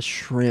Shrimp. about that.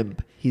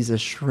 Shrimp. He's a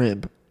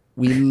shrimp.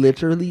 We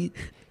literally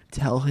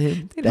tell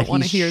him They don't that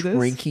wanna he's hear this.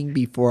 shrinking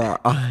before our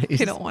eyes.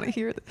 I don't want to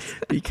hear this.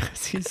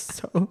 because he's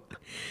so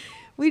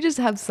We just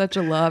have such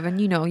a love. And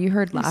you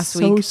heard last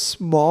so week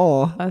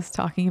small. us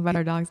talking about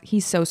our dogs.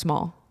 He's so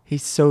small.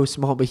 He's so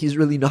small, but he's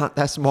really not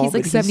that small. He's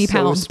like but 70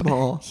 pounds. So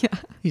small. Yeah.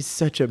 He's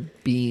such a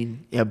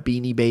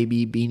beanie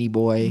baby, beanie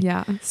boy.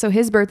 Yeah. So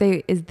his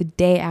birthday is the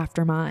day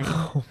after mine.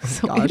 Oh my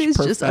So gosh, it is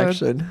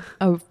perfection.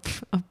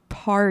 just a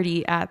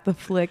party at the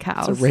Flick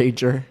house. It's a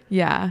rager.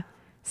 Yeah.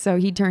 So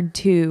he turned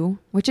 2,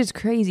 which is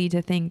crazy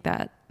to think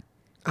that.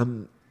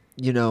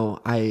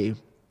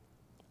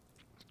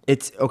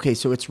 It's okay.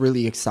 So it's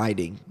really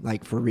exciting,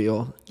 like for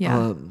real.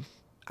 Yeah.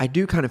 I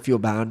do kind of feel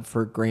bad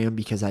for Graham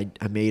because I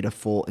made a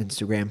full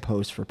Instagram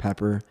post for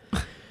Pepper.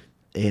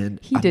 And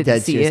He I'm didn't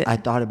dead see serious. it. I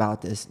thought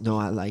about this. No,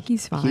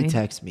 He's He fine.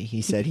 texted me.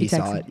 He said he saw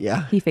texted- it.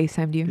 Yeah. He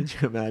FaceTimed you. Could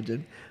you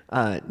imagine?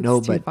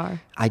 No, too but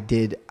far. I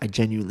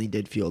genuinely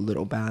did feel a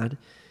little bad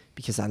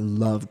because I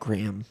love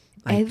Graham.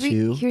 I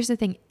do. Here's the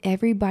thing.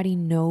 Everybody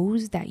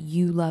knows that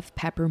you love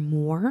Pepper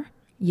more.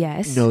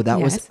 Yes. No, that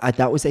yes.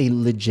 was a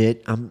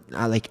legit.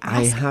 I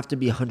Ask- have to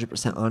be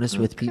 100% honest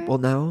with Okay. people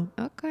now.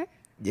 Okay.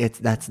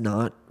 That's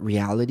not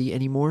reality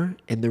anymore,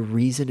 and the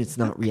reason it's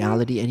not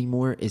reality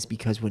anymore is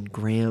because when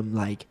Graham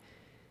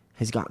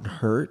has gotten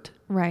hurt,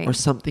 Right. or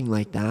something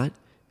like that,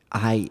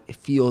 I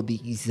feel the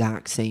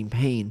exact same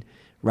pain,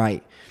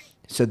 right?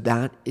 So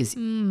that is,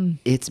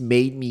 it's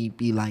made me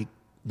be like,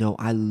 no,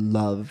 I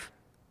love.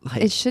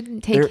 It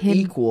shouldn't they're take him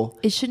equal.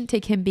 It shouldn't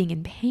take him being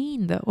in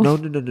pain though. No.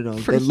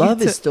 For The you love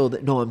to- is still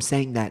that. No, I'm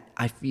saying that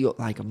I feel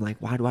like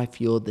why do I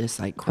feel this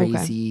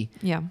crazy?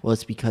 Yeah. Well,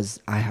 it's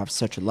because I have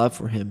such a love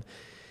for him.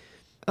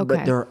 Okay.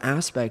 But there are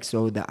aspects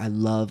though that I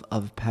love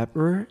of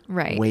Pepper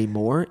Right. way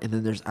more, and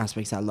then there's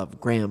aspects I love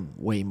Graham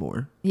way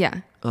more.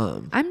 Yeah.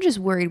 I'm just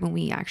worried when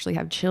we actually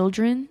have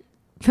children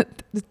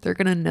that they're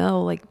gonna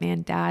know,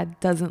 man, Dad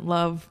doesn't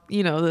love,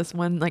 this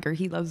one, or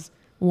he loves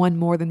one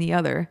more than the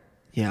other.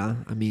 Yeah,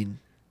 I mean,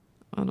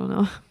 I don't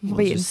know. we'll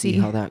Wait and just see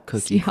how that See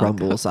cookie how it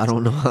crumbles. I goes.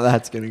 don't know how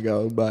that's gonna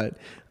go, but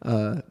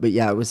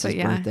yeah, it was But his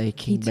yeah, birthday.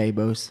 King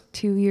Babos,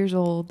 2 years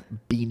old,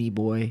 Beanie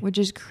Boy. which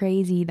is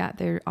crazy that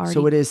they're already.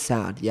 So it is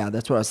sad. Yeah,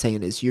 that's what I was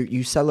saying is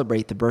you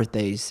celebrate the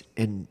birthdays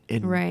and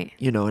Right.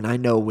 and I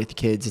know with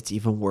kids it's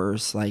even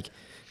worse.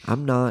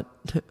 I'm not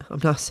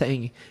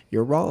saying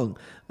you're wrong.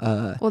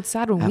 Well, it's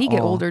sad when at we get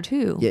all. older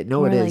too. Yeah,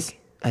 no, We're it is.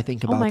 I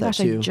think about oh my that gosh,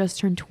 too. I just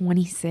turned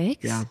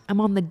 26. Yeah. I'm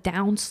on the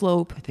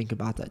downslope I think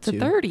about that to too.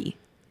 30.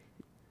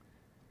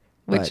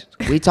 Which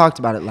But we talked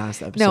about it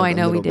last episode. I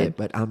know a we little bit, did.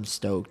 but I'm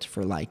stoked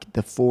for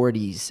the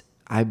 40s.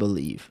 I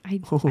believe. I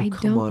Come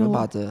don't on, know.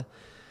 about the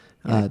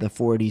the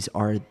 40s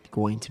are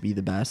going to be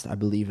the best. I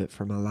believe it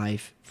for my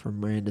life, for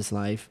Miranda's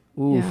life.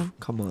 Oof, Yeah.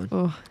 come on.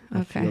 Oh,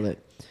 I okay. feel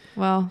it.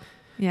 Well,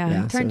 yeah.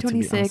 Yeah, so turned it's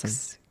gonna be 26.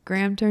 awesome.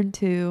 Graham turned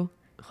 2.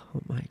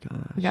 Oh my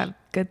gosh. We got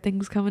good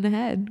things coming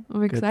ahead. I'm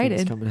Good things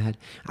excited. coming ahead.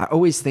 I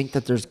always think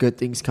that there's good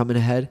things coming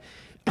ahead.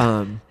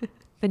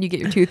 Then you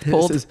get your tooth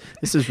pulled.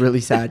 This is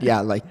really sad.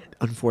 Yeah,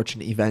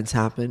 unfortunate events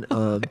happen.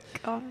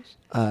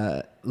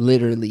 Gosh.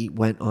 Literally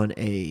went on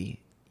a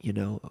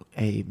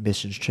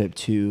missions trip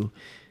to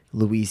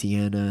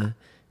Louisiana.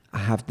 I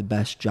have the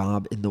best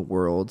job in the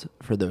world.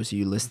 For those of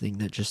you listening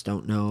that just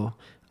don't know,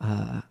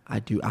 I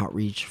do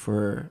outreach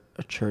for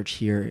a church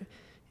here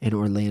in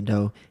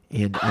Orlando,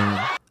 and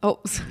Oh,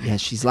 yeah,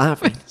 she's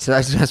laughing. So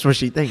that's what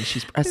she thinks.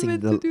 She's pressing I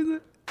meant to do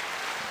that.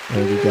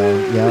 There we go.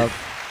 Yep.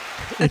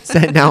 It's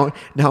that now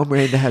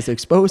Miranda has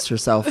exposed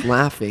herself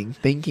laughing,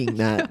 thinking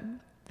that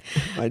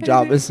my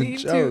job didn't is a mean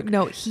to. joke.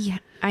 No,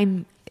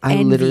 I'm I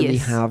envious. literally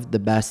have the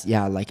best.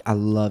 Yeah, I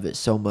love it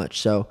so much.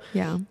 So,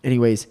 Yeah.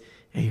 anyways,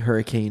 a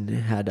hurricane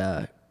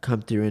had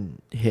come through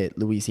and hit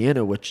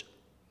Louisiana, which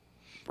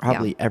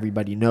probably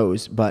everybody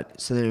knows. But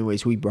so,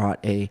 anyways, we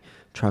brought a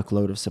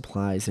truckload of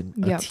supplies and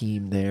a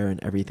team there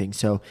and everything.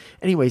 So,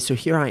 anyway, so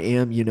here I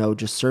am,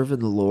 just serving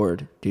the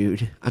Lord,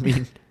 dude. I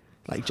mean,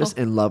 just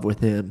in love with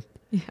Him.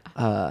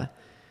 Yeah.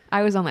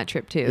 I was on that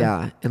trip too.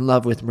 Yeah, in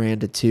love with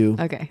Miranda too.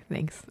 Okay,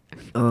 thanks.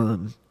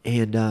 And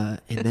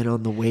then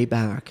on the way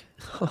back,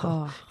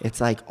 Oh.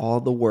 it's all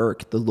the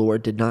work, the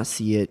Lord did not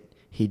see it.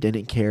 He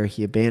didn't care.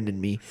 He abandoned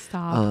me.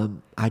 Stop.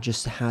 I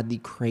just had the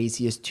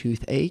craziest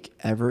toothache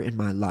ever in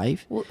my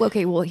life. Well,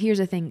 okay, well, here's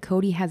the thing.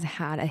 Cody has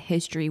had a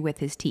history with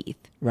his teeth.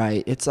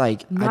 Right. It's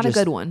like Not a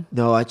good one.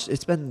 No,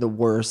 it's been the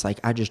worst. Like,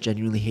 I just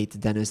genuinely hate the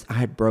dentist. I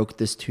had broke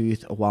this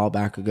tooth a while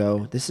back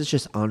ago. This is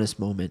just honest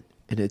moment.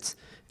 And it's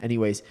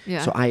anyways.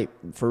 Yeah. So I,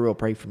 for real,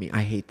 pray for me.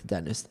 I hate the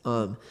dentist. I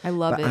love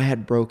but it. I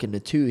had broken a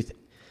tooth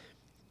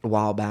a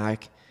while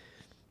back.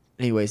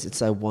 Anyways, it's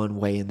like one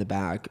way in the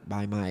back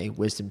by my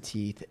wisdom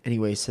teeth.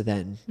 Anyway, so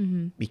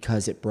then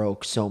because it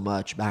broke so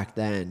much back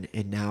then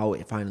and now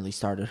it finally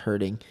started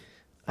hurting,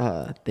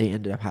 they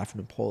ended up having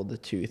to pull the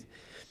tooth.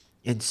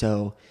 And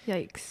so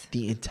Yikes.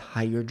 the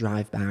entire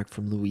drive back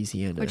from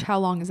Louisiana. Which, how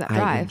long is that I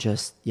drive?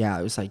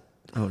 it was like,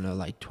 I don't know,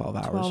 like 12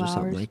 hours 12 or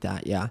something hours. like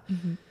that. Yeah.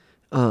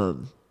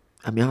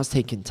 I mean, I was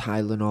taking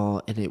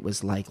Tylenol and it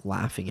was like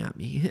laughing at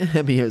me.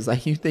 I mean, it was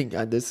like, you think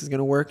this is going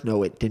to work?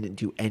 No, it didn't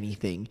do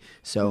anything.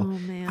 So Oh,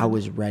 man. I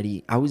was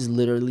ready. I was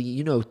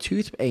literally,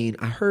 tooth pain.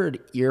 I heard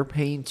ear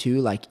pain too,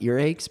 like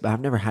earaches, but I've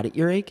never had an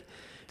earache.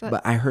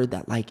 But I heard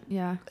that like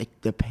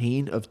the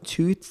pain of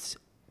tooths.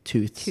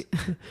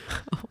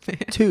 Oh, man.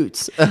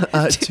 Toots.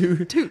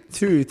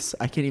 Tooths.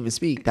 I can't even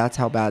speak. That's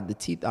how bad the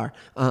teeth are.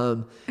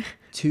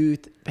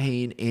 Tooth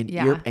pain and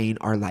ear pain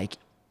are like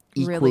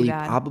equally Really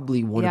bad.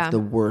 probably one Yeah. of the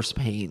worst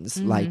pains,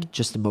 like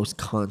just the most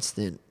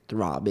constant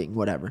throbbing,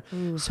 whatever.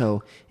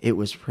 So it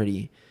was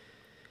pretty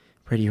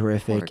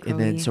horrific. Poor And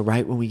then Cody. so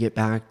right when we get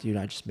back, dude,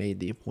 I just made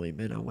the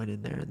appointment. I went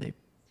in there and they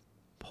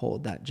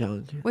pulled that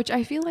junk. Which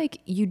I feel like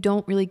you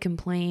don't really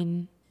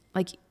complain.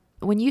 Like,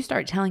 when you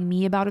start telling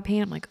me about a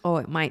pain, I'm like, oh,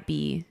 it might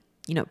be,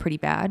 pretty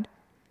bad.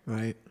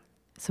 Right.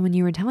 So when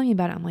you were telling me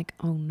about it, I'm like,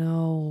 oh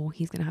no,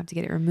 he's going to have to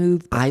get it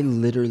removed. I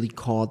literally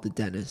called the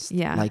dentist.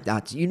 Yeah. Like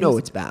that's,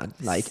 it's bad.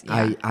 Like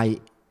yeah. I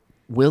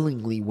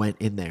willingly went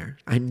in there.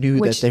 I knew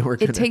Which that they were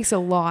going it takes a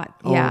lot.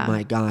 Oh Yeah.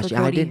 my gosh. for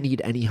Yeah, I Cody. didn't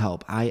need any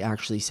help. I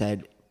actually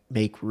said,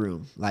 make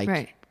room. Like,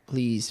 Right.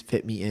 please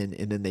fit me in.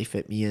 And then they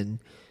fit me in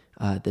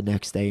the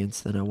next day. And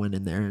so then I went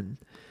in there and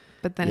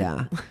But then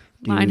yeah.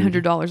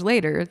 $900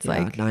 later, it's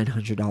like,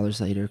 $900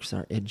 later because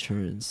our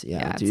insurance. Yeah,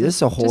 Yeah, dude, so this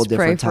is a whole just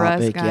pray different for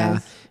us, topic. Yeah.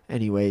 guys.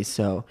 Anyway,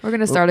 so we're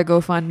going to start a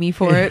GoFundMe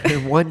for it.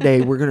 and one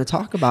day we're going to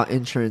talk about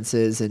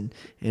insurances and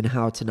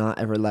how to not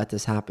ever let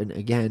this happen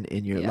again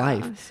in your Yeah,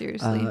 life.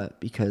 seriously.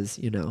 Because,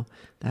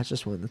 that's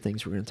just one of the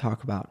things we're going to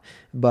talk about.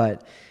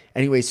 But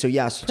anyway, so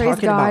yeah, so Praise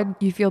talking God,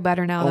 about, you feel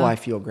better now, oh, though. I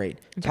feel great.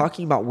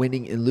 Talking about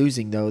winning and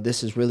losing though,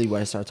 this is really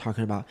what I started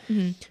talking about.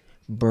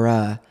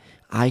 Bruh,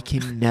 I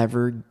can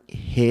never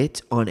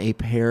hit on a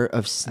pair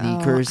of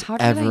sneakers How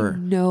did ever. I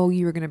know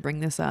you were going to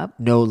bring this up?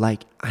 No,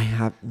 like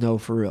no,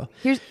 for real.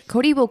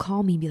 Cody will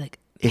call me and be like,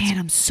 It's- man,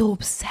 I'm so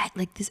upset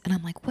like this. And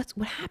I'm like, what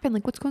happened?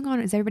 Like, what's going on?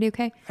 Is everybody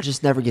okay? I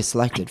just never get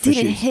selected for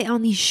Didn't shoes. hit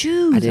on these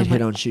shoes. I did I'm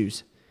hit like, on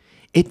shoes.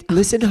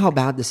 Listen to how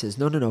bad this is.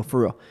 No,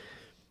 for real.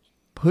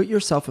 Put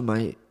yourself in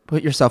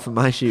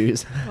my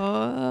shoes.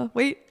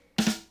 Wait.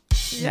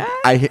 Yeah.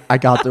 I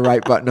got the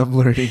right button. I'm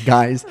learning,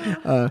 guys.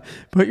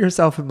 Put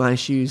yourself in my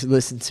shoes.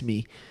 Listen to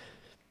me.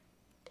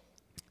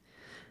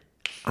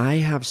 I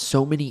have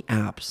so many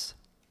apps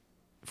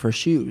for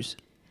shoes.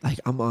 Like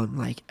I'm on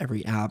like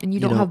every app. And you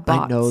don't have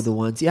bots. I know the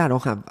ones. Yeah,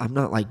 I'm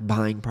not like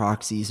buying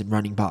proxies and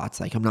running bots.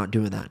 Like I'm not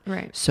doing that.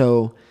 Right.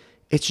 So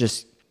it's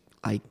just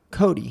like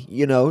Cody,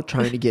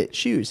 trying to get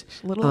shoes.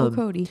 Little old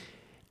Cody.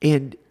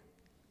 And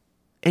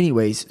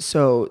anyways,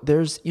 so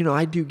there's,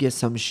 I do get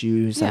some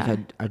shoes. Yeah. Like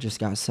I just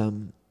got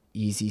some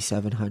Easy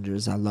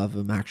 700s. I love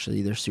them.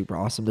 Actually, they're super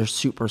awesome. They're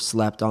super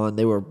slept on.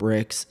 They were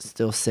bricks,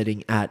 still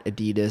sitting at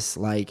Adidas.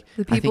 Like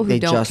The I people think who they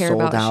don't just care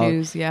sold about out.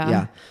 shoes,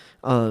 yeah.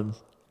 Yeah.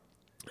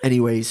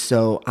 Anyways,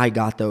 so I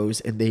got those,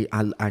 and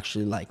I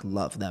actually like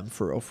love them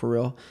for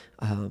real.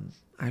 I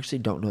actually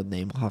don't know the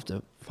name. I'll have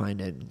to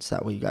find it so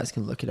that way you guys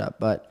can look it up.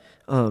 But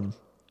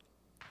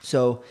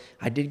so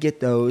I did get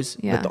those,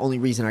 Yeah. but the only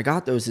reason I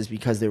got those is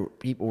because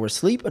people were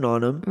sleeping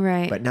on them.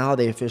 Right. But now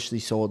they officially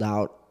sold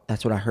out.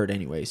 That's what I heard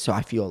anyway. So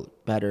I feel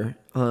better.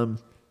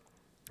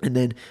 And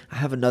then I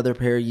have another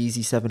pair of Yeezy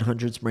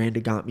 700s Miranda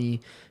got me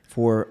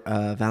for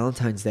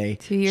Valentine's Day.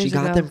 2 years She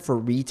got ago. them for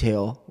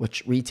retail,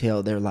 which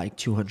retail they're like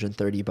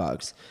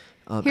 $230.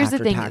 Here's After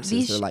the thing.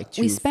 taxes, they're like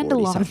We spend a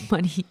lot $240 of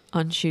money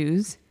on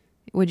shoes.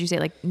 Would you say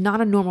like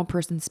not a normal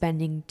person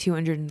spending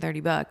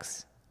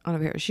 $230 on a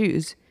pair of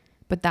shoes,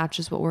 but that's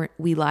just what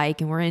we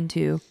like and we're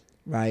into.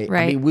 Right. I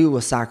Right. mean, we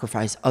will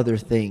sacrifice other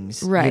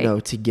things,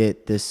 Right. to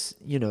get this,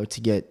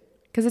 to get.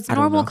 Because it's I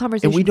don't normal know.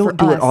 conversation. And we don't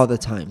for do us. it all the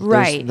time.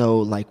 Right. There's no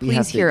like we Please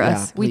have to hear yeah,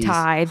 us. We please.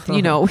 tithe.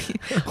 We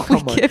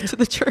Come on. give to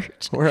the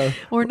church.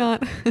 We're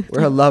not.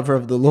 a lover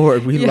of the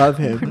Lord. We love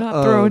him. We're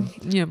not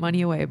throwing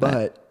money away,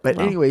 But well.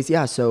 anyways,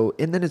 yeah. So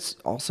and then it's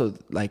also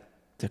like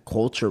the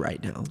culture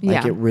right now.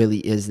 Like Yeah. it really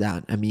is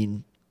that. I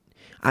mean,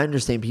 I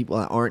understand people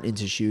that aren't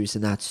into shoes,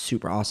 and that's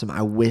super awesome.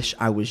 I wish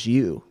I was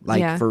you,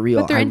 like for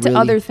real. But they're I into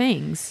really- other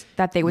things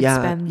that they would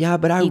spend. Yeah,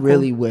 but I equal.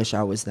 really wish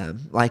I was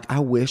them. Like I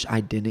wish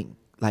I didn't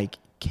like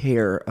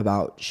care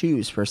about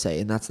shoes per se,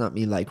 and that's not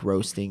me like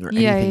roasting or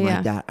Yeah, anything yeah,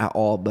 like that at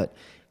all. But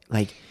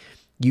like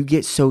you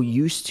get so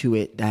used to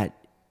it that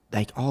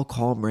like I'll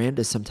call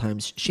Miranda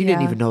sometimes. She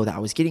didn't even know that I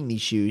was getting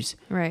these shoes.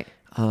 Right.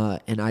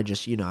 And I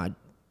just, I'd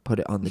put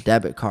it on the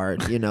debit card,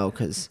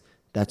 because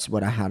that's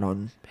what I had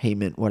on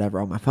payment, whatever,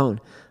 on my phone.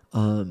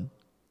 And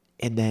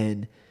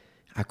then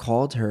I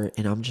called her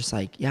and I'm just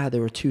like, yeah, they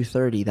were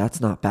 $230. That's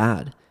not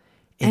bad.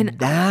 And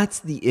that's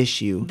the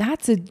issue.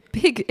 That's a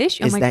big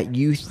issue. Is that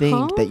you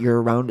think that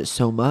you're around it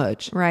so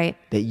much. Right.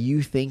 That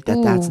you think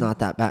that that's not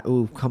that bad.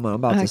 Ooh, come on.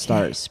 I'm about to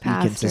start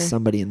speaking to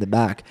somebody in the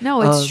back.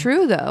 No, it's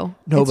true though.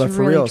 No, it's but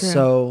for really real. True.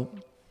 So.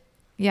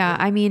 Yeah.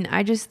 I mean,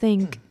 I just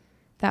think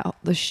that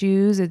the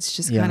shoes, it's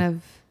just kind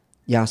of.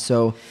 Yeah.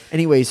 So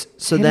anyways,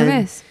 so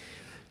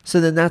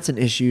then that's an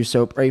issue.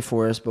 So pray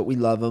for us, but we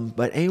love them.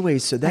 But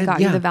anyways, so then I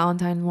got you the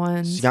Valentine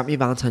ones. She got me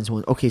Valentine's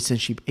one. Okay, since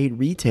she paid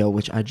retail,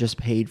 which I just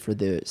paid for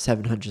the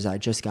 700s I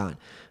just got.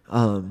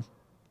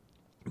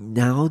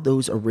 Now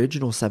those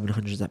original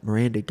 700s that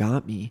Miranda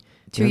got me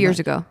 2 years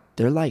ago,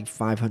 they're like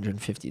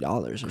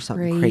 $550 or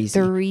something Great. crazy.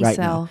 The resale. Right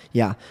now.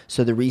 Yeah.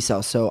 So the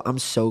resale. So I'm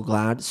so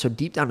glad. So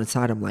deep down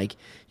inside, I'm like,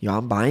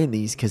 I'm buying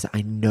these because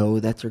I know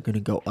that they're going to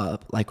go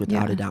up, like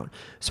without a doubt.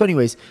 So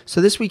anyways,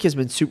 so this week has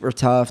been super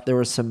tough. There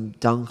were some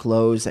Dunk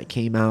lows that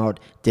came out.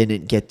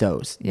 Didn't get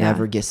those.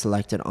 Never get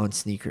selected on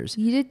sneakers.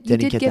 You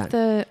did get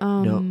the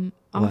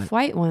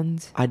off-white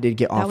ones. I did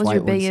get off-white ones. That was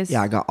your biggest.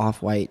 Yeah, I got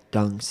off-white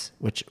Dunks,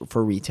 which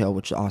for retail,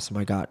 which is awesome.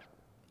 I got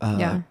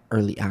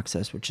early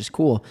access, which is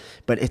cool,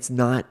 but it's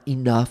not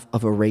enough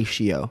of a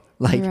ratio.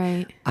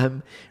 Like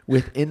I'm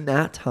within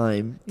that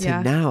time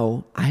to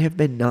now, I have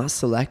been not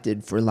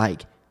selected for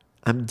like,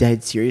 I'm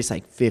dead serious,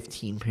 like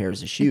 15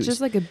 pairs of shoes. It's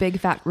just like a big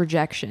fat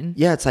rejection.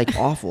 Yeah, it's like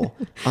awful.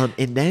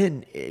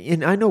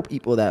 And I know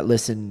people that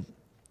listen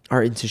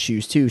are into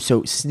shoes too.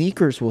 So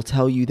sneakers will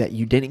tell you that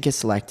you didn't get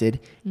selected.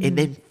 And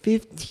then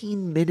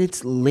 15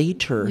 minutes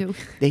later,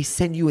 they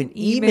send you an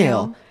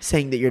email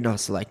saying that you're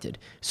not selected.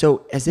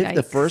 So as if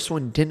the first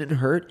one didn't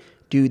hurt,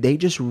 dude, they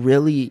just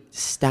really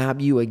stab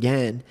you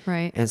again.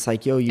 Right. And it's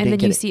like, you didn't get it.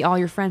 And then you see all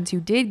your friends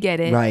who did get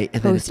it. Right.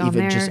 And then it's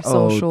even just,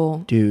 social.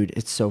 Dude,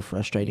 it's so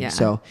frustrating. Yeah,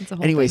 so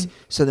anyways,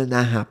 so then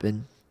that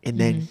happened. And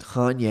then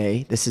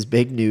Kanye, this is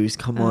big news.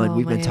 Come on.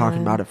 We've been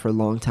talking about it for a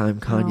long time.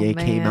 Kanye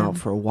came out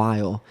for a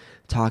while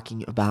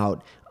talking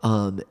about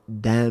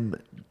them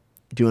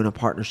doing a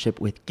partnership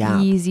with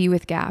Gap. Easy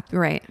with Gap.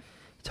 Right.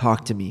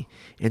 Talk to me.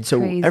 And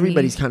so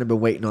everybody's kind of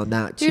been waiting on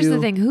that too. Here's the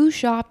thing. Who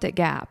shopped at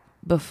Gap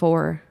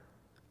before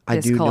I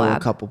do collab? know a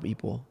couple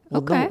people.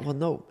 Well,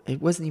 no,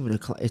 it wasn't even a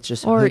collab. It's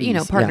just or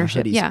hoodies.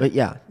 partnership. Yeah, but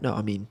no,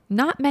 I mean,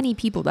 not many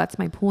people. That's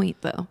my point,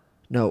 though.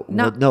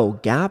 No,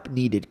 Gap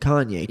needed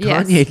Kanye.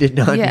 Yes. Kanye did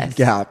not need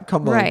Gap.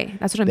 Come on, right?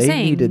 That's what I'm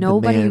saying.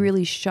 Nobody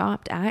really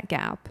shopped at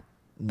Gap,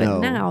 but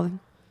now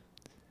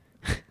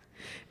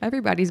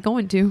everybody's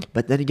going to.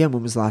 But then again,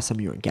 when was the last time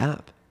you were in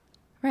Gap?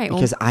 Right.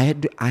 Because I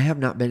have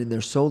not been in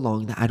there so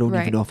long that I don't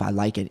even know if I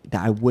like it.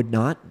 That I would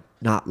not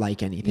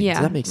like anything. Yeah,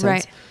 does that make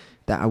sense? Right.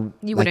 That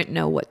you wouldn't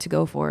know what to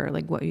go for,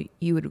 like what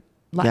you would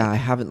like. Yeah, I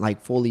haven't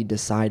like fully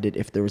decided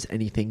if there was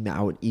anything that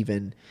I would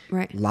even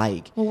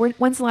like. Well,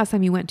 when's the last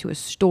time you went to a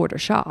store to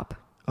shop?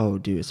 Oh,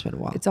 dude, it's been a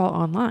while. It's all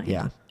online.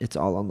 Yeah, it's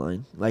all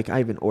online. Like I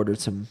even ordered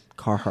some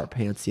Carhartt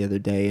pants the other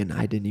day, and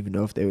I didn't even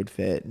know if they would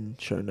fit. And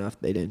sure enough,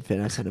 they didn't fit.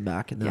 I sent them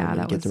back, and then I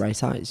didn't get the right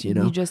size.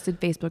 You just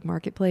did Facebook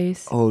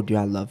Marketplace. Oh,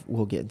 dude,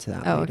 we'll get into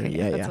that. Oh, later. okay.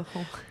 Yeah.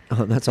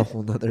 That's a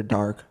whole nother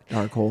dark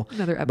hole.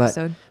 Another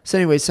episode. So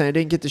anyway, so I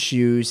didn't get the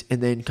shoes,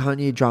 and then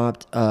Kanye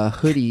dropped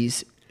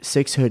hoodies,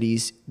 6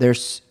 hoodies.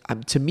 There's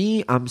to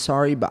me, I'm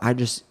sorry, but I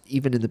just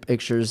even in the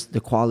pictures,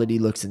 the quality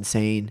looks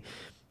insane.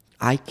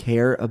 I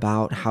care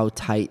about how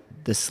tight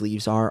the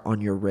sleeves are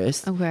on your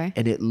wrist. Okay.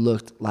 And it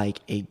looked like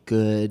a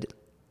good,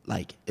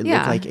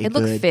 it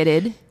looked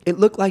fitted. It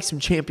looked like some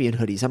Champion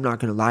hoodies. I'm not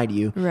going to lie to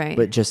you. Right.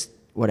 But just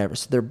whatever.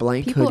 So they're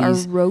blank People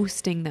hoodies. are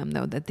roasting them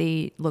though, that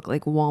they look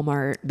like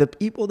Walmart. The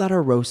people that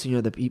are roasting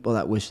are the people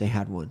that wish they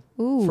had one.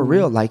 Ooh. For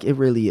real. Like it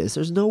really is.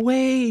 There's no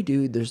way,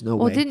 dude. There's no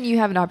way. Well, didn't you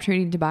have an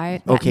opportunity to buy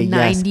it? Okay.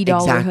 $90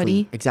 exactly,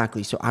 hoodie.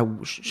 Exactly. So I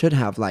should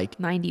have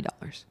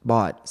 $90.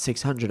 Bought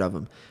 600 of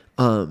them.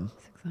 600.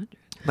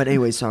 But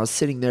anyway, so I was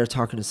sitting there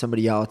talking to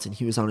somebody else, and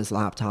he was on his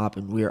laptop,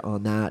 and we were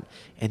on that.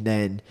 And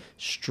then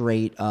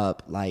straight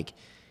up,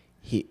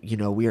 we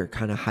were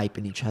kind of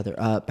hyping each other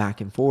up back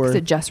and forth.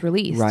 Because it just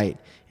released. Right.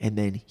 And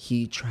then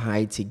he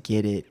tried to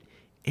get it,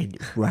 and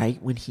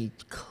right when he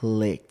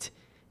clicked,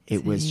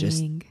 it was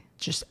just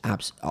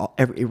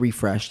it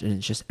refreshed, and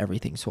it's just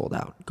everything sold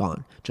out,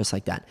 gone, just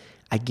like that.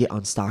 I get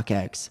on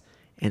StockX,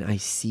 and I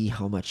see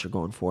how much they're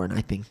going for, and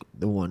I think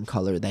the one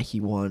color that he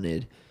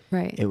wanted,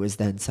 right, it was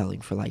then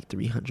selling for like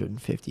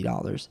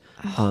 $350.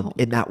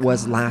 And that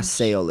was last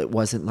sale. It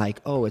wasn't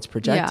like, oh, it's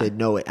projected. Yeah.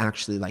 No, it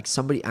actually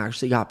somebody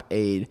actually got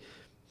paid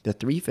the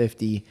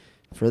 $350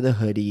 for the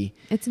hoodie.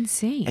 It's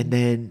insane. And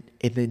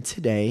then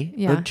today,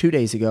 or 2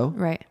 days ago,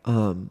 right,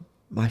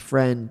 my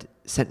friend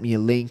sent me a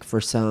link for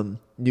some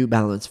New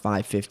Balance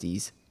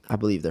 550s. I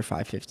believe they're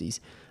 550s,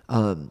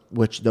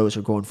 which those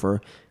are going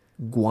for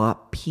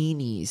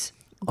Guapinis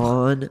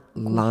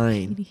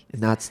online,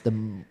 and that's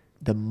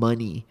the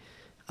money.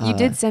 You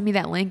did send me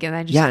that link, and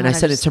I just Yeah, and I kinda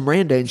sent it just- to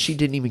Miranda, and she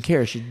didn't even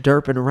care. She's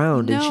derping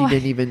around, and she No.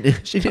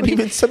 didn't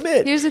even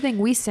submit. Here's the thing: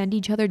 we send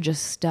each other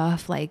just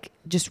stuff, like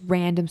just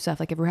random stuff.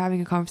 Like if we're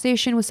having a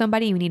conversation with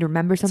somebody and we need to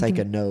remember It's something,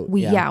 like a note.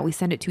 we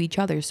send it to each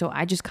other. So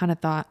I just kind of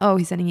thought, oh,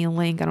 he's sending me a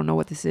link. I don't know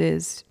what this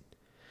is.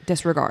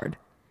 Disregard.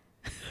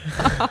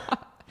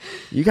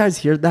 You guys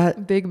hear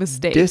that? Big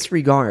mistake.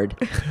 Disregard.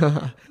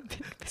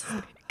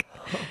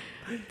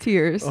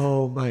 Tears.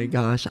 Oh my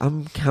gosh,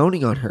 I'm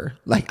counting on her.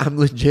 Like I'm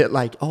legit.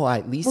 Like, oh,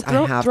 at least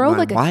Well, I have my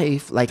like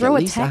wife. Like throw at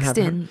a least I have text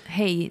her. in.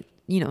 Hey,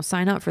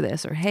 sign up for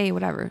this, or hey,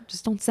 whatever.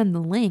 Just don't send the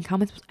link. How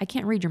much? I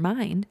can't read your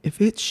mind. If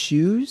it's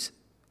shoes,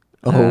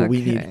 we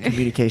need Okay.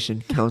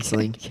 communication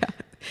counseling. Yeah.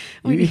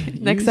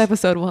 Next You-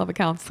 episode, we'll have a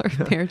counselor,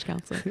 marriage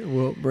counselor.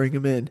 We'll bring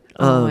him in.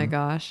 Oh my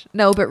gosh.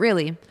 No, but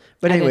really.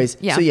 But I did- anyways,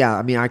 yeah. so yeah,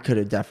 I mean, I could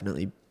have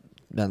definitely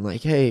been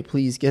like, hey,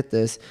 please get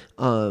this.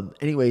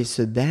 Anyway,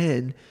 so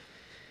then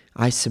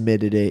I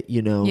submitted it,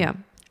 Yeah. And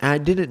I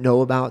didn't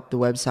know about the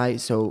website,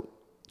 so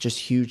just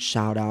huge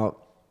shout out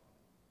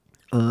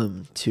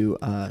to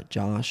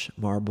Josh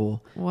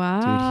Marble.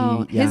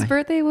 Wow. Dude, His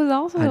birthday was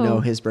also. I know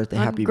his birthday.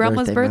 on Happy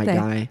Grandma's birthday,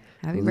 my guy.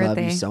 Happy Love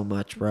birthday. you so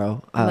much,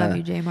 bro. I love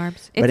you, J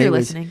Marbs. If but you're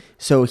anyways, listening.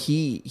 So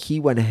he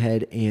went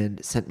ahead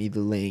and sent me the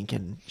link,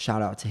 and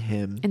shout out to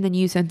him. And then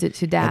you sent it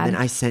to Dad. And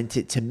then I sent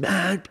it to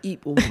mad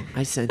people.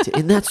 I sent it.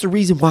 And that's the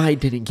reason why I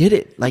didn't get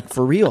it. Like,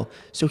 for real.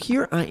 So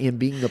here I am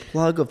being the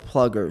plug of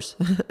pluggers.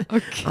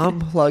 Okay. I'm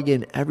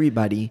plugging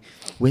everybody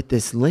with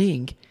this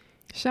link.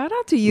 Shout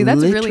out to you.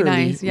 That's really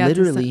Literally- nice. Yeah.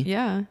 literally.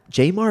 Yeah.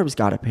 J Marb's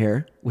got a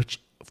pair, which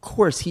of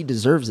course he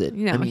deserves it.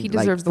 You know, he like,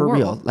 deserves the for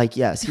real. world. Like,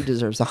 yes, he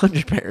deserves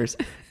 100 pairs.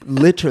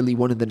 Literally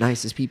one of the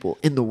nicest people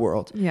in the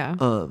world. Yeah.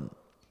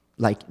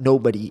 Like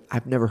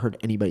I've never heard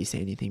anybody say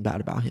anything bad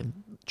about him.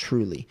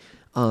 Truly.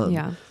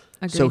 Yeah.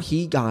 So Agreed.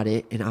 he got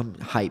it, and I'm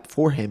hyped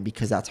for him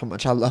because that's how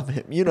much I love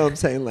him. You know what I'm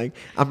saying? Like,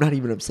 I'm not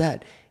even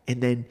upset.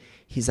 And then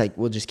he's like,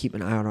 "We'll just keep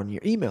an eye out on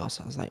your email."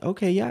 So I was like,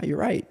 "Okay, yeah, you're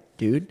right,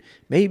 dude.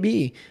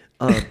 Maybe."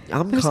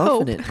 I'm There's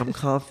confident. hope. I'm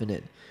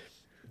confident.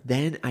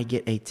 Then I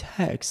get a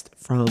text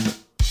from.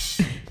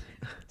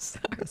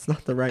 That's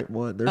not the right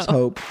one. There's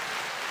hope.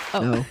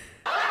 No.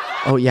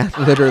 Oh yeah,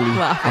 literally.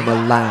 Laughing. I'm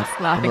a laugh.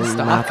 Laughing I'm a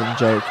stock. laughing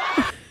joke.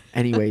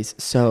 Anyways,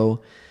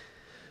 so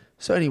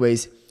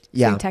anyways,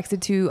 yeah. So you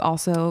texted to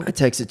also I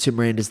texted to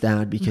Miranda's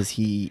dad because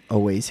he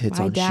always hits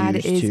My on dad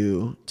shoes is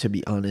too. To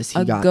be honest,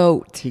 a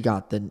goat. He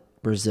got the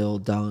Brazil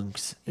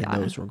dunks, and Yeah.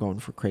 those were going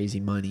for crazy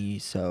money.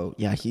 So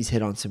yeah, he's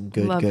hit on some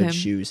good Love him.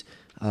 shoes.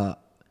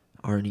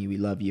 Arnie, we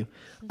love you.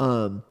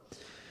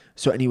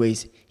 So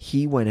anyways,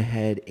 he went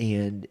ahead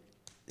and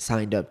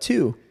signed up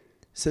too.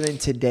 So then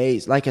today,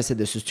 like I said,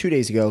 this was 2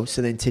 days ago.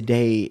 So then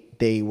today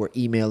they were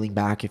emailing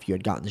back if you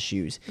had gotten the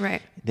shoes.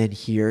 Right. Then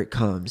here it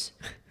comes,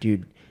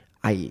 dude.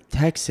 I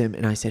text him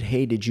and I said,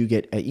 "Hey, did you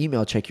get an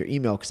email? Check your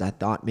email," because I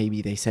thought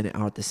maybe they sent it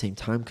out at the same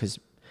time because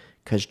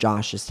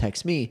Josh just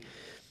texted me.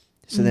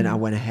 So then I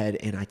went ahead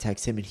and I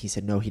texted him and he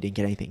said no, he didn't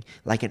get anything.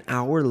 Like an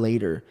hour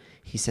later,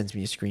 he sends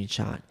me a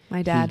screenshot.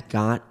 My dad. He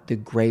got the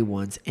gray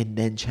ones, and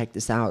then check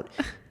this out.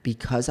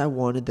 Because I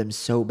wanted them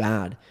so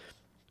bad,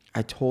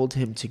 I told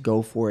him to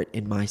go for it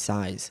in my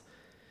size.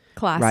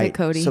 Classic Right.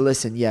 Cody. So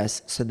listen,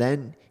 yes. So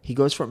then he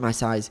goes for my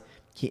size.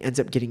 He ends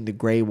up getting the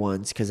gray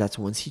ones because that's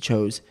the ones he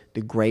chose.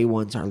 The gray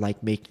ones are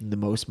like making the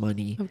most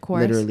money. Of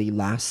course. Literally,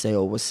 last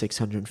sale was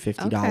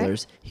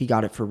 $650. He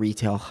got it for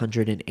retail,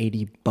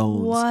 180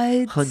 bones.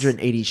 What?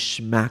 180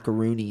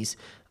 schmackaroonies.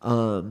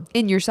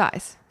 In your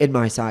size. In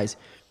my size.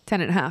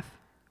 10 and a half.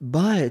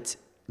 But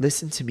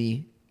listen to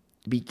me.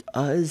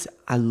 Because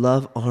I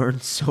love Arn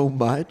so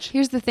much.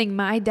 Here's the thing.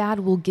 My dad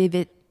will give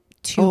it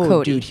to Oh,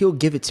 Cody. dude, he'll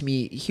give it to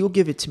me. He'll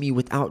give it to me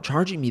without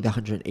charging me the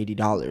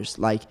 $180.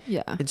 Like,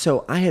 Yeah. And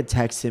so I had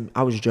texted him.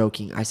 I was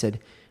joking. I said,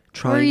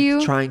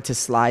 you- trying to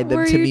slide them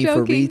were to you me for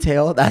joking?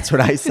 retail. That's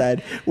what I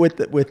said with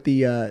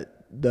the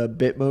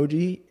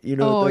Bitmoji. You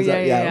know, Oh, what those yeah,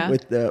 are? yeah,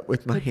 yeah.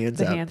 With my hands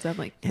the up. hands up,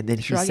 like, and then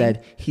shrugging.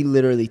 he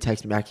literally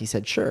texted me back. He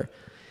said, "Sure."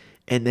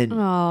 And then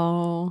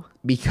Oh.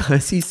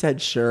 because he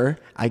said sure,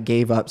 I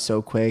gave up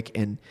so quick,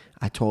 and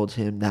I told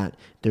him that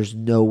there's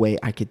no way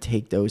I could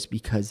take those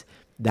because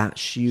that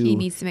shoe He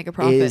needs to make a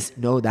profit.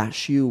 that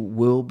shoe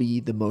will be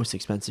the most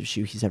expensive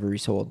shoe he's ever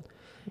resold.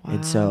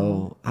 And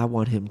so I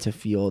want him to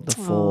feel the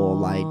full,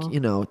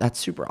 like, that's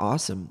super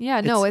awesome.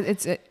 Yeah, no,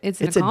 it's an it's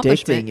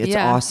accomplishment. addicting. It's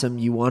yeah. awesome.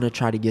 You want to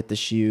try to get the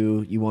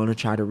shoe. You want to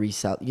try to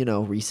resell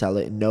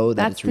it and know that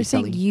That's it's the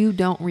reselling. thing. You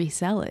don't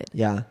resell it.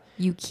 Yeah.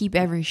 You keep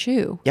every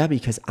shoe. Yeah,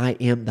 because I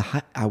am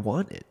I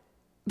want it.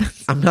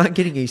 I'm not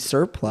getting a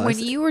surplus. When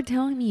you were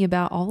telling me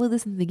about all of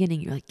this in the beginning,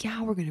 you're like,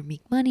 yeah, we're going to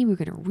make money. We're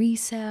going to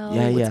resell.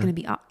 Yeah, It's yeah. going to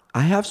be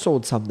I have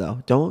sold some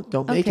though. Don't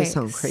make Okay, it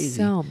sound crazy.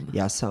 some.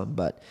 Yeah, some,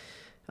 but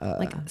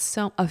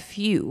a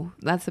few.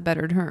 That's a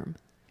better term.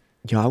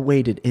 I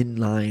waited in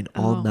line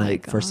all Oh my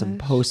night for some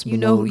gosh. Post Malone.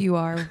 You know who you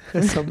are.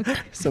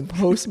 some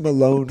Post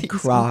Malone These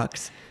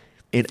Crocs.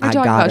 And We're I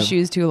talking got about him.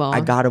 shoes too long.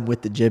 I got him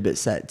with the Jibbit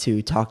set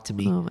too. Talk to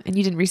me. Oh, and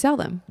you didn't resell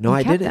them. No, You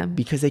I kept didn't them.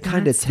 because they kind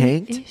of That's the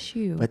tanked,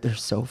 issue. but they're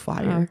so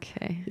fire.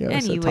 Okay. Yeah,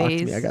 Anyways. so talk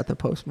to me. I got the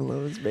Post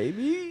Malones,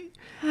 baby.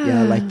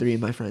 Yeah, like 3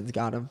 of my friends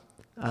got them.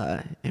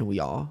 And we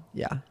all,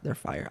 they're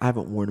fire. I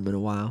haven't worn them in a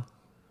while.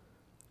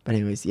 But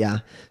anyways, yeah.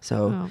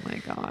 So Oh my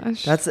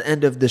gosh. that's the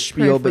end of the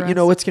spiel. for But you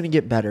know, us. it's going to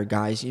get better,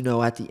 guys. You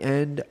know, at the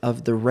end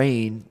of the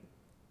rain,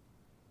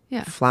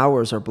 yeah.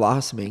 flowers are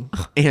blossoming.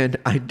 And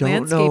I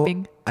don't know.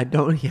 Landscaping.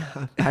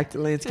 Back to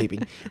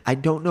landscaping. I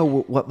don't know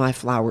what my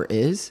flower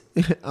is.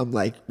 I'm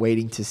like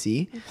waiting to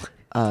see,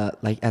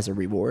 like as a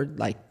reward,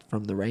 like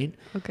from the rain.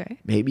 Okay.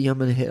 Maybe I'm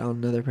going to hit on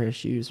another pair of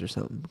shoes or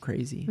something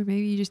crazy. Or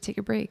maybe you just take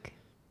a break.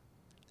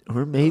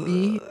 Or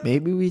maybe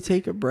we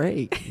take a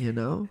break, you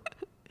know,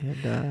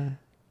 and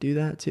do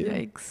that too.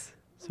 Yikes.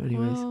 So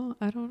anyways, Well,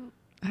 I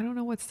don't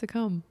know what's to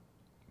come.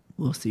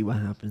 we'll see what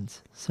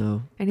happens.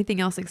 So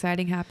Anything else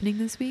exciting happening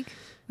this week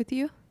with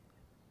you?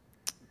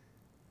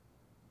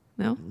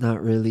 No?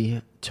 not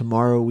really.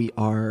 Tomorrow we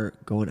are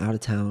going out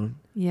of town.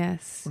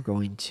 Yes. We're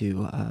going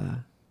to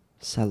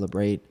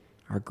celebrate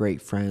our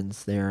great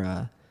friends.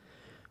 They're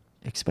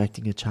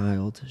expecting a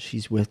child.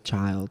 She's with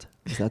child.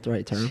 Is that the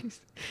right term?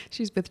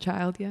 She's with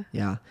child, yeah.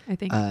 Yeah. I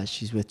think.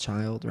 She's with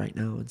child right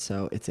now. And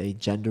so it's a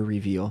gender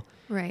reveal.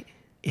 Right.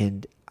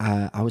 And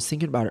I was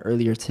thinking about it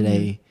earlier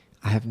today.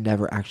 I have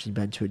never actually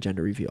been to a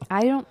gender reveal.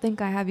 I don't think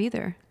I have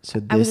either.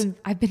 So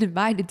I've been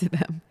invited to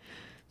them,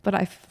 but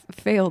I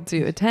failed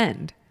to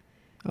attend,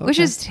 which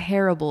Okay. is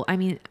terrible. I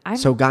mean,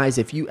 So guys,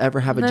 if you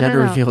ever have a No, gender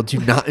no, no. reveal, do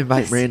not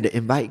invite Miranda.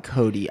 Invite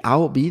Cody. I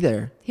will be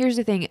there. Here's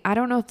the thing. I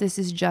don't know if this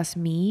is just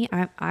me.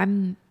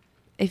 I'm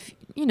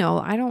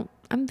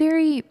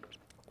very,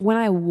 when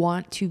I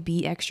want to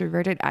be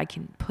extroverted, I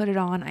can put it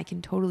on. I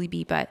can totally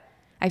be, but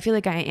I feel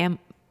like I am,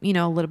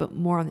 a little bit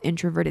more on the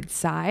introverted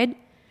side,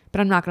 but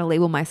I'm not going to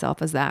label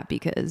myself as that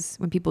because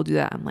when people do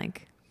that, I'm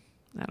like,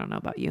 I don't know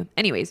about you.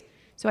 Anyways,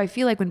 so I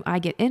feel like when I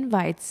get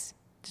invites,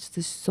 just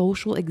the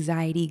social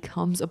anxiety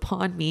comes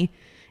upon me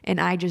and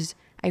I'm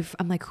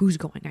like, who's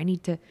going? I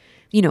need to,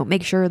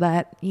 make sure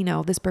that,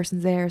 this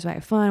person's there so I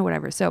have fun,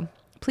 whatever. So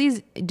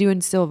please do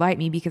and still invite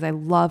me because I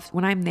love,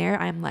 when I'm there,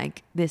 I'm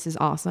like, this is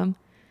awesome.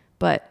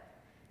 But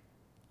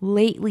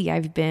lately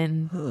I've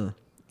been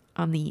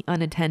on the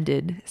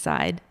unattended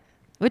side,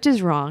 which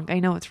is wrong. I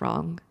know it's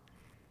wrong.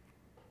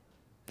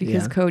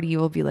 Because Yeah. Cody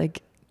will be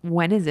like,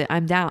 when is it?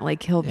 I'm down.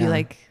 Like, he'll be Yeah.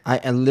 like,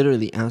 I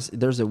literally asked,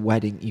 there's a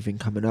wedding even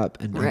coming up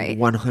and Right. I'm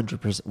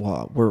 100%,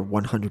 well, we're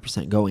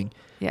 100% going.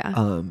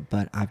 yeah.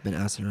 But I've been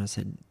asking her, I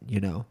said,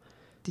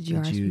 Did you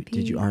RSVP?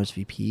 did you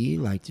RSVP?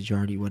 Like, did you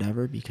already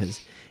whatever? And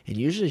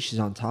usually she's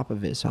on top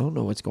of it. So I don't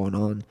know what's going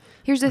on.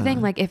 Here's the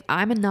thing. Like, if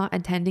I'm not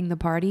attending the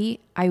party,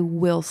 I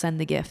will send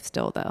the gift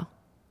still, though.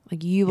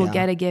 Like, you will Yeah.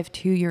 get a gift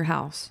to your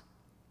house.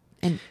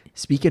 And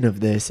Speaking of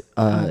this,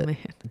 Oh, man.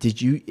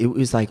 it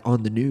was like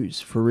on the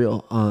news for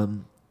real.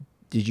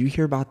 Did you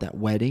hear about that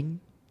wedding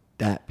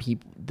that these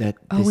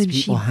and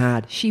people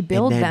had? she and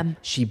billed then them.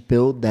 She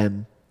billed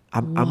them.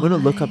 I'm going to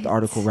look up the What?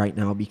 article right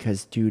now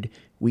because dude,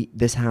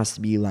 this has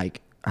to be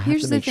like, I have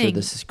here's to the make sure thing.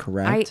 this is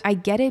correct. I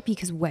get it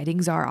because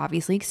weddings are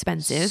obviously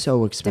expensive.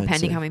 So expensive.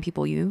 Depending how many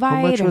people you invite.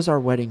 How much or- was our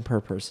wedding per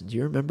person? Do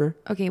you remember?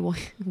 Okay, well,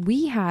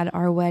 we had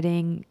our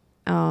wedding.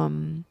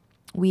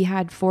 We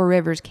had Four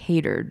Rivers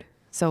catered.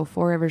 So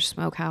Four Rivers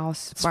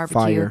Smokehouse It's barbecue.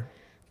 fire.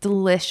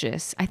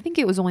 Delicious. I think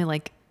it was only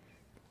like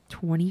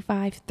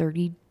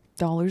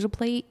 $25-$30 a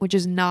plate, which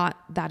is not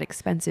that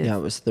expensive Yeah,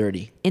 it was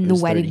 30. in It the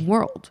was wedding 30.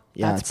 world.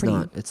 Yeah, That's it's pretty,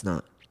 not. It's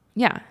not.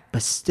 Yeah.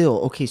 But still,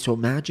 okay, so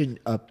imagine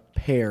a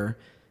pair,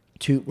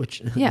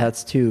 which Yeah.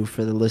 that's two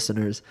for the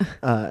listeners.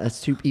 That's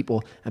two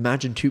people.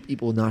 Imagine two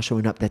people not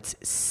showing up. That's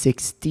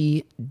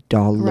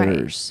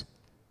 $60.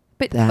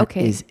 But That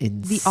okay, is the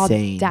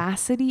insane.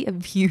 audacity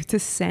of you to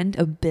send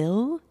a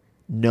bill,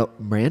 No,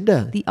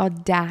 Miranda. the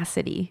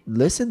audacity.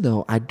 Listen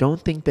though, I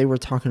don't think they were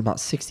talking about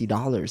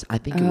 $60. I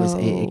think it was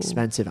Oh.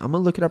 expensive. I'm gonna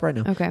look it up right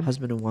now. Okay.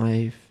 Husband and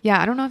wife.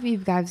 Yeah, I don't know if you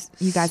guys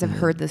have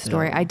heard this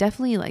story. Bill. I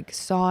definitely like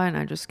saw it and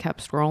I just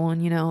kept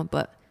scrolling,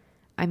 but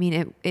I mean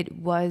it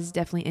was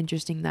definitely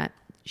interesting that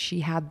she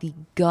had the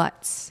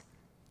guts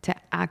to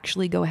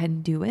actually go ahead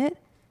and do it.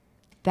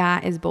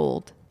 That is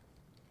bold.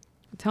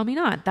 Tell me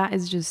not. That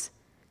is just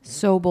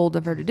so bold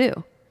of her to do.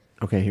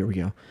 Okay, here we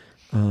go.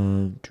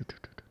 I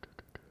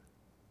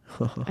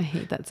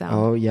hate that sound.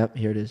 Oh, yep,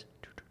 here it is.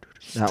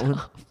 That one.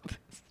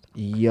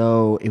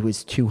 Yo, it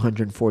was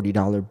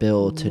 $240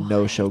 bill to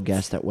no-show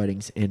guests at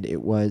weddings, and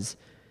it was.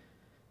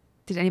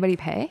 Did anybody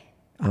pay?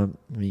 I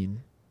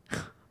mean,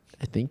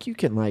 I think you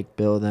can like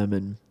bill them,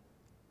 and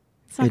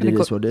It's not it gonna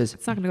is go, what it is.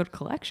 It's not going to go to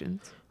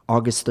collections.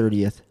 August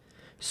 30th.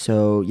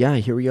 So yeah,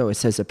 here we go. It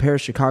says a pair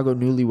of Chicago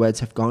newlyweds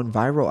have gone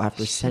viral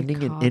after sending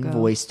an Chicago.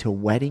 invoice to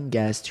wedding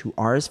guests who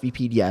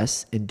RSVP'd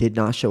yes and did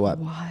not show up.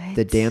 What?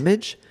 The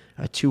damage?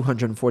 A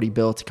 $240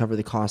 bill to cover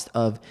the cost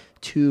of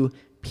 2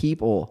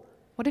 people.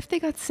 What if they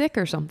got sick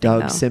or something?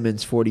 Doug though?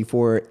 Simmons,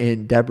 44,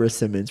 and Deborah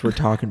Simmons. We're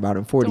talking about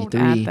him, 43.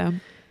 Don't add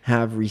them.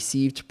 have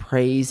received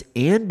praise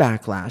and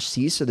backlash.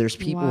 See, so there's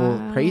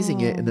people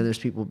praising it, and then there's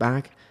people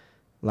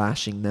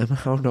backlashing them.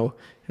 I don't know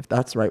if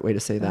that's the right way to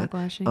say that.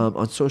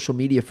 On social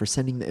media for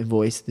sending the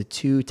invoice. The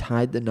two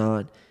tied the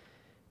knot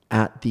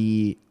at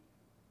the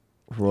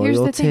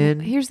Royalton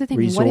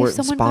Resort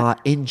and Spa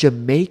in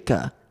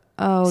Jamaica.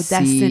 Oh,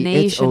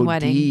 destination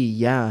wedding.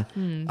 Yeah.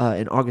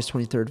 An August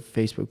 23rd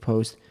Facebook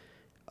post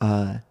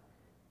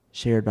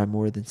shared by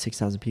more than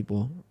 6,000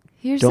 people.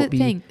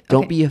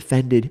 Don't be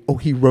offended. Oh,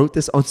 he wrote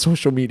this on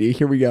social media.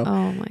 Here we go.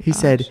 Oh my He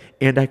said,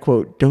 and I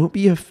quote, "Don't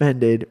be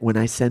offended when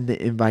I send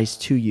the invites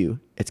to you.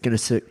 It's going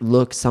to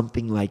look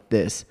something like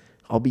this.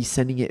 I'll be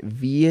sending it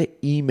via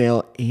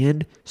email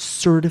and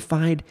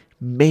certified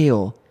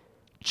mail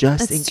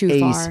just in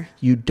case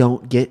you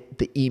don't get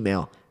the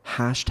email.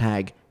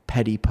 Hashtag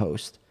petty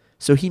post."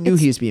 So he knew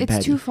he was being petty.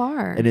 It's too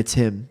far. And it's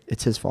him.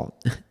 It's his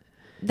fault.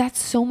 That's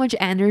so much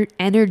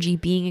energy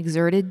being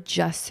exerted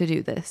just to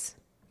do this.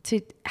 To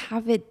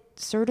have it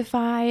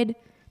certified,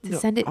 to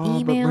send it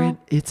email. Brand,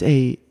 it's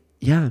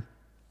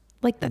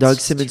like that's Doug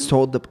Simmons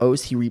told the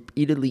Post he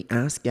repeatedly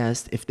asked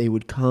guests if they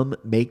would come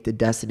make the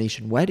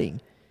destination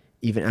wedding.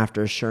 Even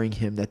after assuring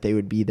him that they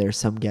would be there,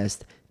 some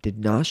guests did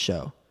not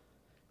show.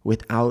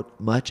 Without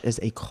much as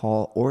a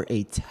call or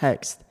a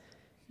text,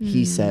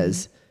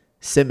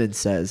 Simmons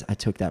says, "I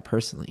took that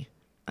personally."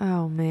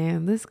 Oh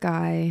man, this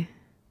guy,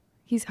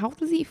 how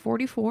old is he?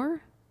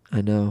 44?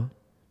 I know.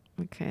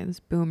 Okay,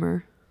 this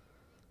boomer.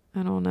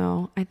 I don't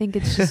know. I think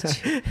it's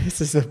just... This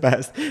is the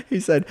best.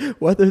 He said,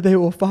 "Whether they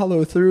will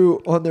follow through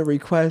on the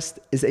request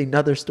is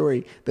another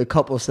story. The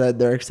couple said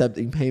they're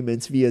accepting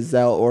payments via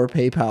Zelle or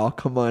PayPal.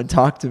 Come on,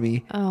 talk to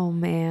me." Oh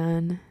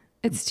man,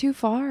 it's too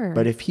far.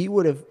 But if he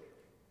would have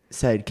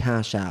said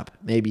Cash App,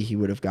 maybe he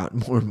would have gotten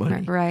more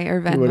money. Right, or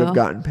Venmo. He would have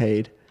gotten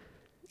paid.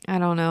 I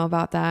don't know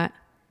about that.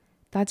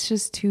 That's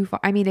just too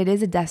far. I mean, it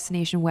is a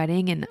destination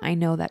wedding, and I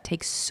know that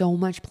takes so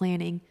much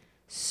planning.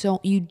 So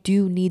you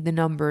do need the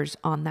numbers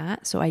on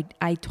that. So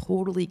I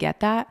totally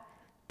get that.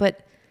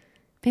 But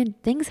man,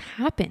 things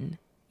happen.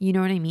 You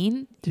know what I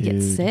mean? You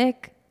get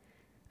sick.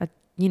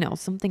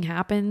 Something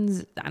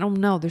happens. I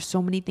don't know. There's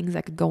so many things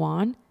that could go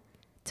on.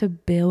 To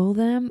bill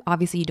them,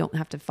 obviously you don't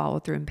have to follow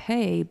through and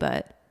pay,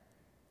 but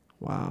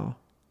wow.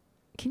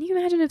 Can you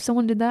imagine if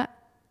someone did that?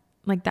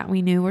 Like that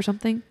we knew or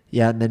something?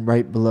 Yeah, and then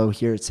right below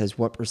here it says,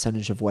 what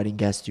percentage of wedding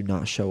guests do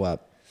not show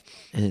up?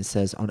 And it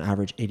says on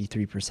average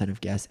 83%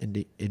 of guests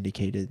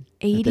indicated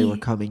that they were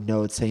coming.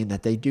 No, it's saying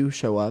that they do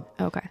show up.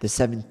 Okay. The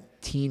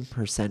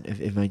 17%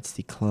 of invites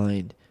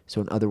declined.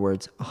 So in other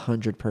words,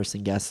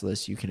 100-person guest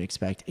list, you can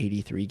expect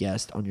 83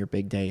 guests on your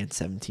big day and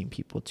 17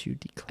 people to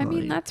decline. I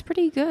mean, that's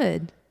pretty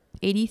good.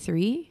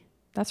 83?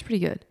 That's pretty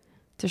good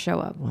to show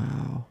up.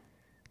 Wow.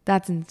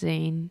 That's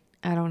insane.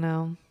 I don't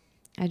know.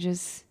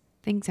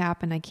 Things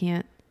happen.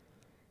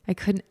 I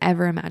couldn't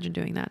ever imagine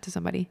doing that to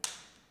somebody.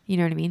 You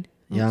know what I mean?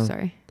 Yeah.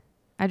 Sorry.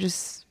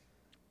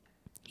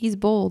 He's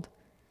bold.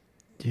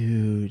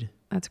 Dude.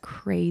 That's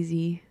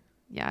crazy.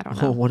 Yeah, I don't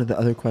know. Oh, one of the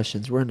other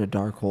questions. We're in a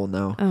dark hole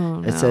now.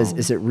 Oh, it says,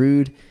 is it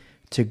rude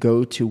to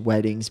go to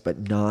weddings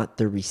but not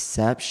the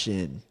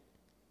reception?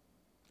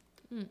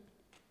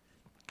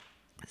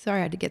 Sorry,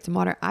 I had to get some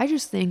water. I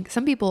just think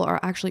some people are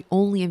actually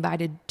only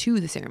invited to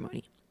the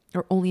ceremony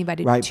or only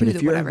invited to the whatever. Right, but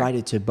if you're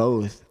invited to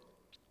both.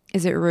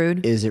 Is it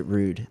rude? Is it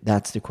rude?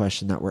 That's the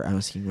question that we're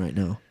asking right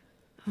now.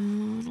 I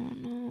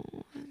don't know.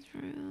 It's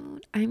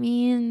rude. I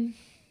mean,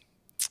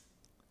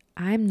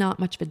 I'm not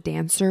much of a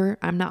dancer.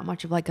 I'm not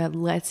much of like a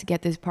let's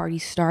get this party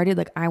started.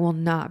 Like I will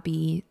not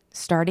be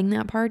starting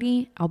that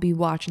party. I'll be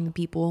watching the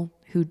people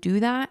who do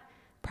that,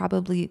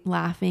 probably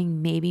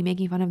laughing, maybe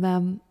making fun of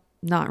them.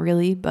 Not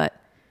really, but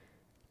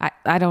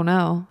I don't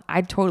know.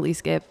 I'd totally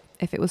skip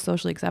if it was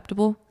socially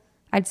acceptable.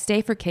 I'd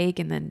stay for cake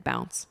and then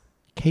bounce.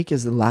 Cake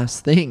is the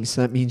last thing,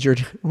 so that means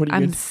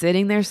I'm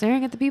sitting there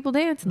staring at the people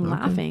dance and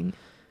laughing.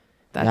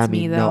 That's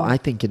me, though. No, I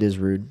think it is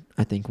rude.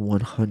 I think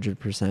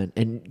 100%.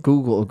 And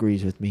Google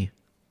agrees with me.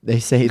 They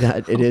say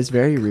that it is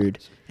very rude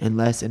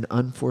unless an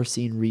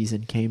unforeseen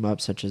reason came up,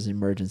 such as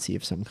emergency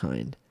of some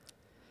kind.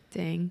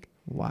 Dang.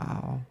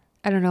 Wow.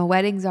 I don't know.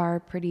 Weddings are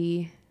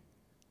pretty,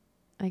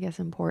 I guess,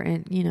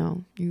 important. You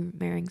know, you're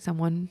marrying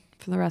someone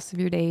for the rest of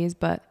your days,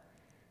 but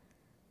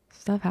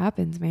stuff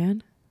happens,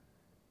 man.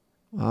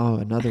 Oh,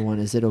 another one.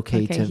 Is it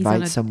okay to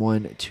invite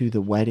someone to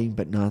the wedding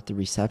but not the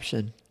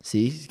reception?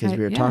 See, because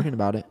we were talking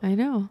about it. I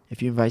know.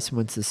 If you invite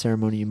someone to the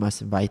ceremony, you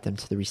must invite them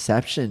to the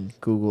reception,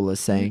 Google is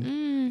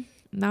saying.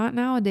 Not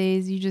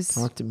nowadays. You just...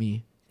 Talk to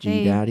me,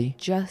 G-Daddy.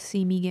 Just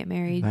see me get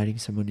married. Inviting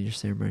someone to your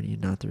ceremony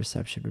and not the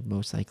reception would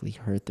most likely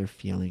hurt their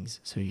feelings,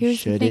 so you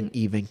shouldn't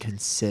even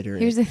consider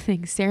it. Here's the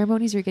thing.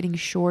 Ceremonies are getting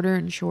shorter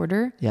and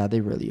shorter. Yeah, they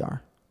really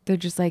are. They're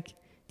just like,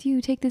 do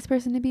you take this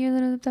person to be your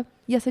little stuff?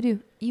 Yes, I do.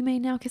 You may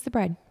now kiss the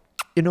bride.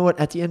 You know what?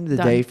 At the end of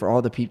the day, for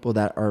all the people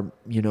that are,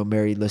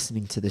 married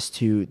listening to this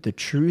too, the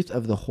truth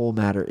of the whole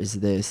matter is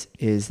that...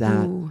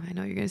 Ooh, I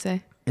know what you're going to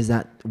say. Is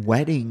that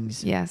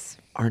weddings yes.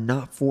 are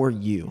not for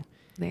you.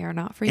 They are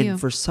not for And you.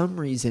 for some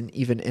reason,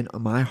 even in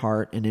my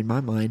heart and in my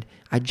mind,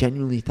 I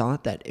genuinely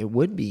thought that it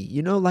would be,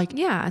 like,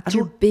 Yeah, I it's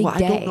your don't, big well, I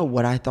don't day. know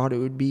what I thought it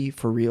would be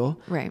for real.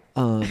 Right.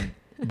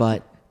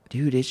 But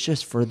dude, it's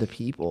just for the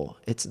people.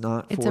 It's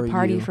not It's for a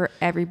party you. for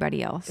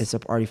everybody else. It's a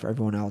party for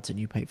everyone else and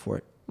you pay for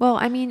it. Well,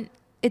 I mean,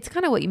 it's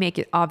kind of what you make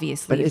it,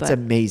 obviously. But it's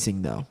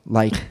amazing though.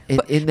 Like in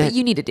that, but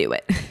you need to do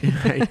it.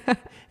 right?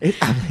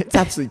 It's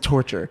absolutely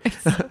torture.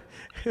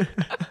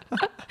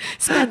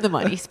 Spend the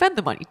money. Spend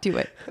the money. Do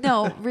it.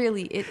 No,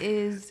 really, it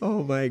is.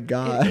 Oh my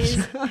gosh.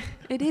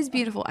 It is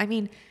beautiful. I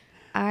mean,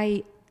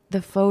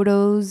 the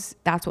photos,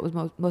 that's what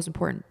was most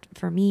important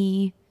for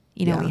me.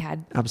 Yeah, We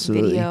had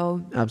absolutely.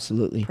 video.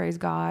 Absolutely. Praise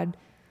God.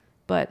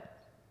 But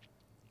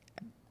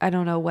I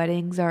don't know.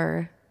 Weddings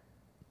are,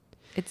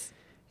 it's.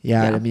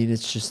 Yeah, Yeah. I mean,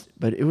 it's just,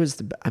 but it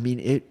was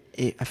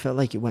I felt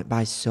like it went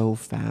by so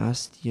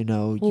fast,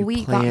 Well, you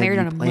we got married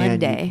on a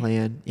Monday. You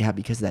plan. Yeah,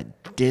 because of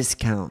that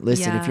discount.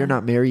 Listen, if Yeah. you're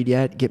not married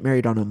yet, get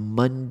married on a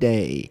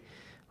Monday.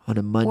 On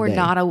a Monday. Or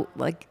not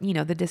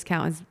the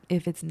discount is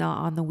if it's not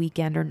on the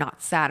weekend or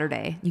not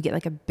Saturday, you get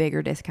like a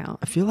bigger discount.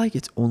 I feel like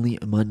it's only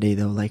a Monday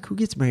though. Like, who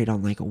gets married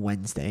on like a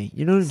Wednesday?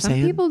 You know what I'm Some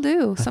saying? people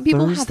do. A Some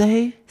people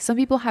Thursday? Some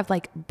people have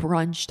like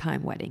brunch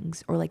time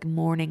weddings or like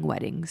morning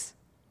weddings.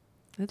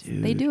 They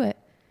Dude. do it,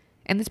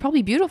 and it's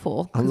probably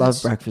beautiful. I 'cause love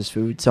it's- breakfast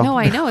food. So No,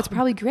 I know it's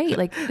probably great.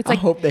 Like it's I like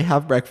hope they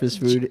have breakfast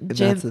food, and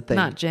Jim, that's the thing.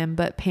 not Jim,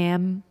 but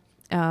Pam,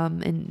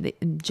 and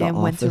Jim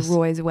went to Office.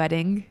 Roy's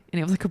wedding, and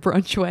it was like a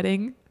brunch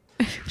wedding.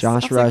 Josh I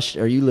was like, Rush,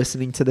 are you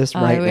listening to this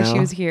right I wish now? he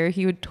was here.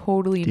 He would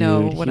totally Dude,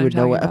 know what he I'm would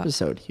know talking what about.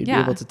 episode. He'd Yeah.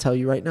 be able to tell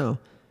you right now.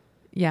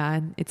 Yeah,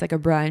 and it's like a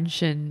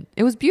brunch, and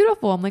it was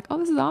beautiful. I'm like, oh,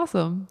 this is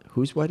awesome.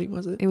 Whose wedding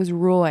was it? It was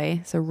Roy.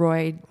 So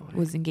Roy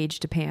was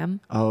engaged to Pam.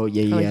 Oh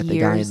yeah, for, yeah, like, the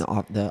guy in years.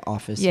 the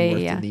office Yeah, who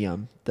yeah, worked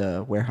in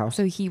the warehouse.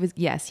 So he was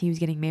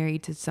getting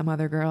married to some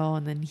other girl,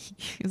 and then he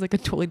was like a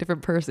totally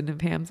different person. And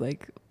Pam's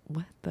like,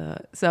 what the?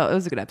 So it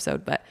was a good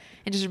episode, but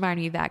it just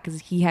reminded me of that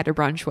because he had a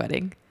brunch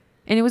wedding,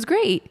 and it was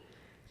great.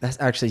 That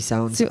actually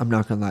sounds. So- I'm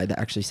not gonna lie. That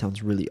actually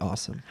sounds really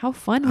awesome. How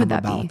fun would I'm that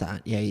about be?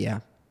 that. Yeah, yeah.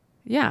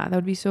 Yeah, that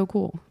would be so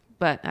cool.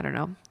 But I don't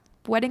know.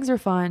 Weddings are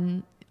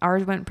fun.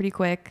 Ours went pretty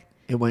quick.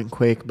 It went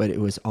quick, but it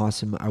was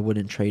awesome. I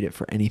wouldn't trade it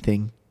for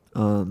anything.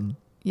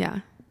 Yeah.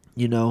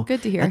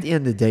 Good to hear. At the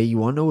end of the day, you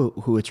want to know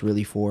who it's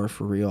really for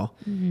real.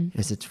 Mm-hmm.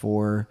 Is it's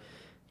for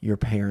your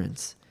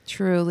parents.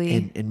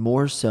 Truly. And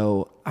more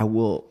so, I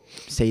will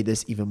say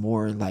this even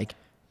more. Like,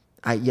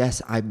 I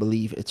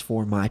believe it's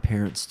for my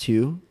parents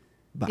too,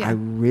 but Yeah. I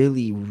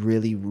really,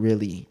 really,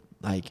 really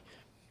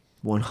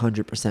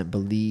 100%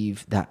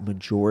 believe that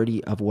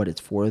majority of what it's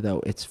for,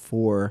 though, it's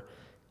for,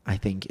 I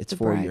think it's The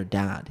for bride. your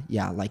dad.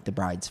 Yeah, like the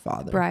bride's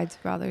father. Bride's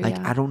brother. Like,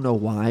 yeah. I don't know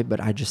why, but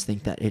I just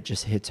think that it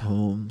just hits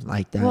home.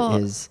 Like,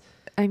 that is,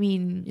 I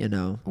mean,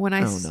 when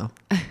I don't know.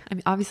 I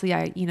mean, obviously,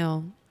 I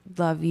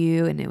love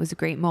you, and it was a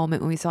great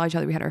moment when we saw each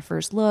other. We had our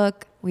first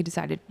look. We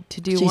decided to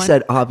do She one.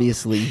 said,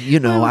 obviously,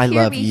 Oh, I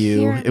hear love me, you.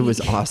 hear It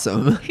was me.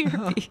 awesome.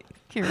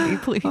 Hear me,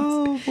 please.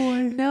 Oh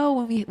boy. No,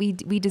 when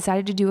we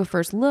decided to do a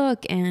first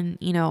look, and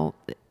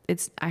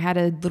I had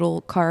a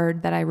little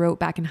card that I wrote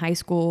back in high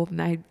school,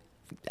 and I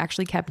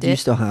actually kept Do you it.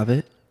 still have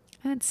it?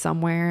 It's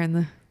somewhere in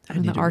the I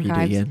need to read it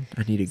archives. again.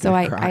 I need to So go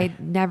I cry.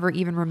 never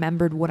even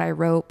remembered what I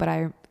wrote, but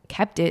I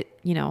kept it.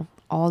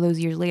 All those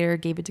years later,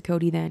 gave it to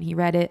Cody. Then he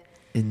read it.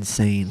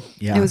 Insane.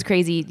 Yeah. It was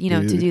crazy, to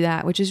Dude. do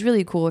that, which is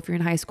really cool. If you're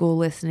in high school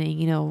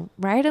listening,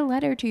 write a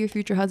letter to your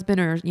future husband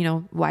or,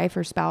 wife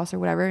or spouse or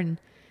whatever, and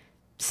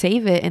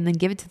save it and then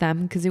give it to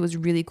them, because it was a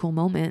really cool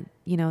moment,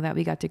 that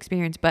we got to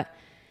experience. But,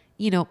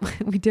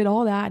 we did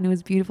all that, and it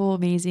was beautiful,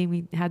 amazing.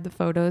 We had the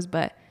photos,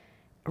 but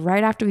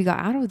right after we got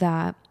out of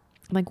that,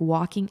 I'm like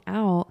walking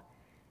out,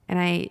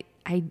 and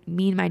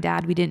me and my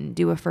dad, we didn't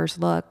do a first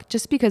look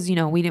just because, we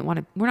didn't want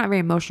to, we're not very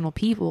emotional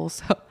people.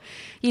 So,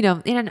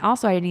 and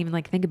also I didn't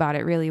even think about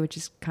it really, which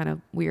is kind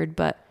of weird,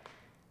 but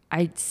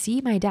I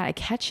see my dad, I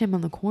catch him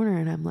on the corner,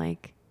 and I'm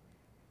like,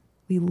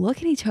 we look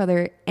at each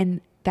other,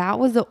 and that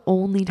was the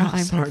only time.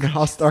 I'm sorry.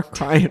 I'll start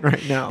crying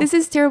right now. This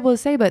is terrible to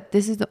say, but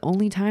this is the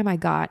only time I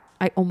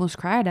almost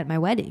cried at my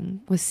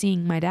wedding, was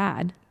seeing my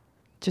dad,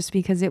 just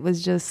because it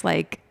was just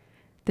like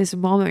this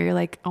moment where you're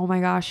like, oh my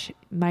gosh,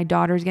 my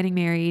daughter's getting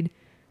married.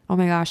 Oh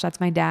my gosh, that's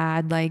my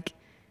dad. Like,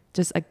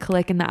 just a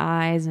click in the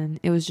eyes, and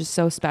it was just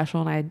so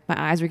special. And my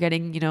eyes were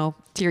getting,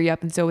 teary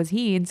up, and so was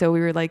he. And so we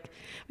were like,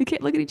 we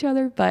can't look at each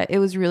other, but it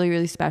was really,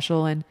 really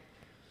special. And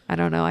I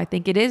don't know. I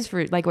think it is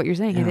for, like what you're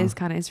saying, it Yeah. is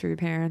kind of is for your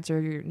parents or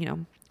your,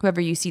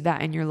 whoever you see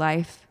that in your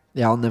life.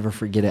 Yeah, I'll never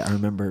forget it. I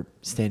remember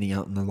standing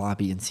out in the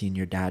lobby and seeing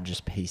your dad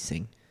just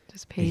pacing.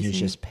 Just And he pacing. was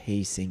just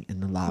pacing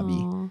in the lobby.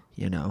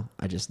 Aw.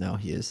 I just know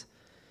he is.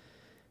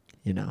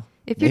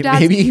 If your dad's-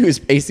 maybe he was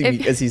pacing if-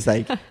 because he's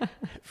like,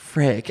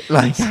 frick.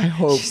 Like, I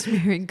hope She's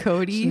marrying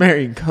Cody. she's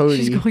marrying Cody.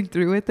 She's going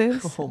through with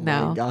this. Oh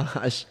No. my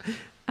gosh.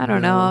 I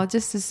don't No. know.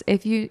 Just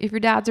if your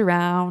dad's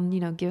around,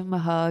 give him a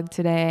hug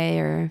today,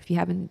 or if you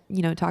haven't,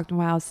 talked to him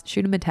in a while,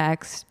 shoot him a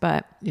text.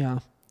 But Yeah.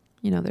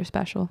 they're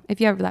special. If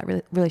you have that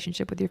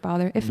relationship with your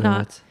father, if No,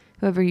 not, it's-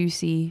 whoever you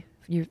see,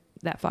 your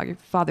that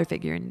father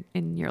figure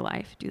in your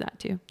life, do that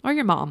too. Or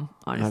your mom,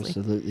 honestly.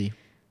 Absolutely.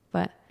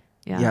 But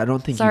yeah. Yeah, I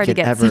don't think Sorry you to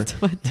can get ever.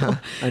 sentimental.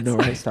 I know,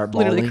 right? Start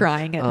bawling. Literally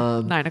crying at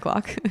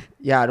 9:00.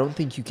 Yeah, I don't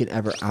think you can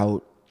ever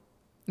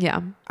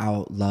Yeah.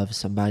 out love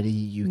somebody.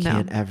 You No.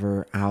 can't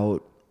ever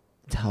out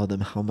tell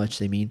them how much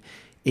they mean.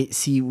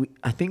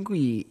 I think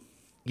we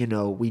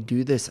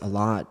do this a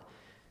lot.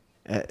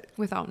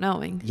 Without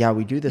knowing. Yeah,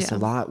 we do this Yeah. a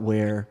lot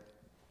where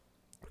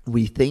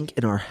we think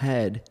in our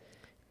head,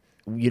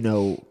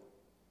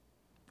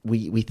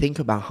 we think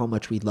about how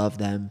much we love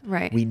them.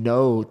 Right. We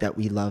know that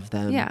we love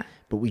them. Yeah.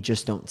 But we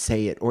just don't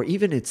say it. Or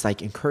even it's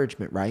like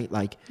encouragement, right?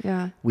 Like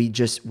Yeah. we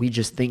just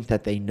think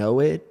that they know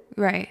it.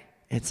 Right.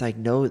 It's like,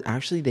 no,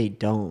 actually they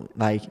don't.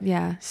 Like,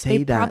 Yeah. say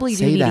They that, probably do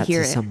say need to that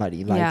hear to it.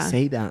 somebody. Like, Yeah.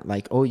 say that,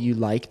 like, oh, you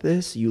like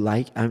this?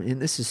 And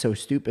this is so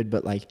stupid,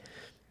 but like,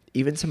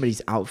 even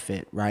somebody's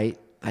outfit, right?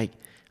 Like,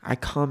 I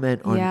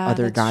comment on Yeah,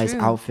 other that's guys' true.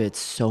 outfits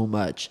so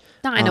much.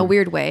 Not in a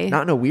weird way.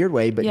 Not in a weird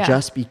way, but Yeah.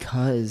 just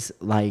because,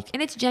 like,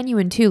 And it's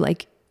genuine too.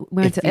 Like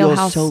when It it's at Ale feels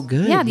House. so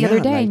good. Yeah, the other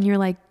Yeah, day, like- and you're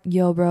like,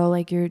 "Yo, bro,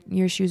 like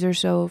your shoes are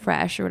so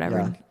fresh" or whatever.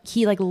 Yeah. And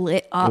he like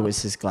lit up. it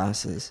was his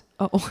glasses.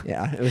 Oh.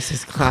 Yeah, it was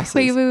his glasses.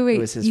 Wait. It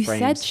was his You frames.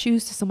 said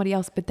shoes to somebody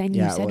else, but then you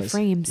Yeah, it said was.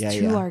 frames Yeah,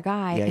 to yeah. our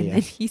guy, Yeah, and yeah.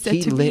 then he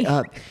said to lit me,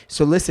 up.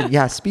 So listen,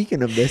 yeah,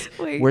 speaking of this,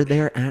 Wait. we're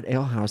there at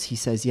Ale House. He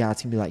says, yeah,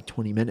 it's going to be like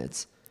 20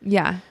 minutes.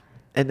 "Yeah,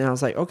 And then I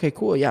was like, okay,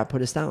 cool. Yeah,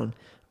 put us down.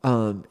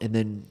 And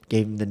then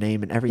gave him the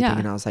name and everything. Yeah.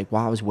 And I was like,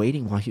 wow, I was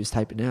waiting while he was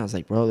typing in. I was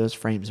like, bro, those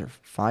frames are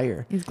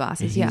fire. His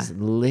glasses, and he's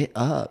lit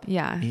up.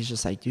 Yeah. And he's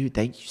just like, dude,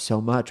 thank you so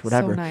much.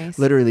 Whatever. nice.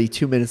 Literally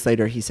 2 minutes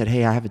later, he said,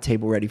 hey, I have a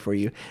table ready for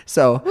you.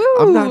 So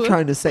I'm not Woo!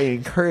 trying to say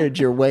encourage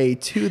your way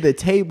to the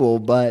table,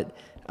 but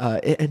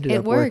it ended it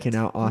up worked." working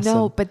out awesome.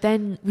 No, but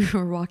then we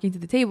were walking to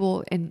the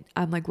table, and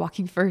I'm like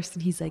walking first,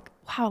 and he's like,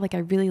 "Wow, like I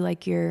really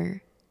like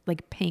your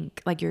like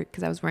pink, like your,"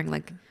 because I was wearing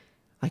like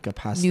Like a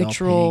pastel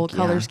neutral pink,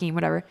 color yeah. scheme,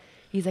 whatever.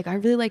 He's like, "I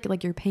really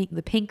like your pink,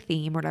 the pink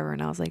theme, or whatever."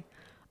 And I was like,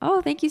 "Oh,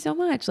 thank you so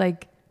much."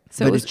 Like,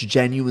 so But it was, it's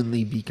genuinely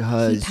he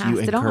because you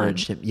passed it on.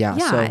 encouraged him. Yeah.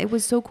 Yeah, So, it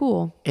was so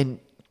cool. and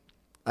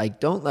like,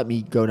 don't let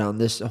me go down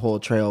this whole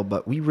trail,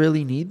 but we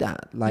really need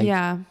that. Like,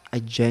 Yeah. I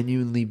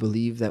genuinely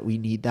believe that we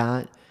need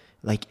that.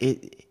 Like,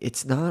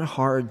 it's not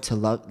hard to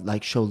love,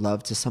 like, show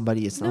love to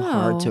somebody. It's not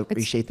hard No, to it's-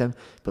 appreciate them.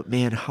 But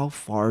man, how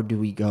far do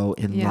we go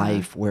in Yeah.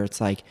 life where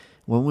it's like,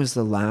 when was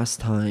the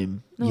last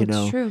time, No,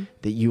 it's true.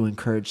 that you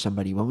encouraged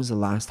somebody? When was the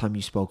last time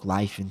you spoke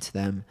life into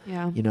them?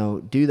 Yeah.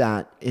 Do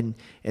that. And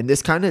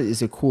this kind of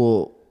is a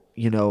cool,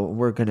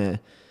 we're going to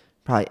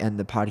probably end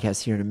the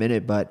podcast here in a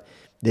minute, but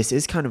this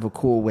is kind of a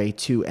cool way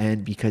to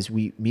end, because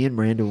me and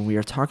Miranda, when we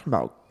were talking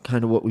about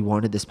kind of what we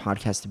wanted this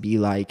podcast to be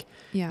like,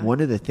 Yeah.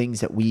 one of the things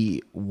that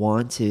we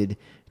wanted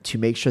to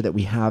make sure that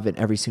we have in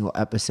every single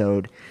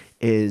episode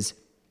is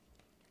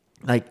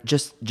like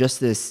just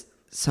this,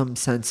 some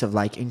sense of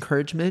like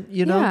encouragement,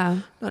 Yeah.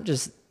 not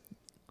just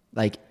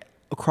like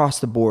across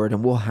the board.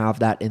 And we'll have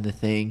that in the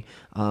thing.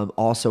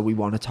 Also, we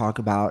want to talk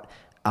about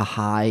a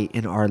high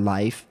in our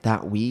life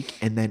that week,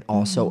 and then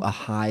also a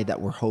high that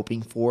we're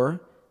hoping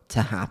for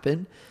to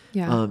happen.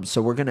 Yeah.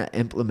 So we're going to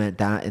implement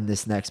that in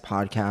this next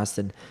podcast,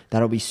 and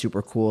that'll be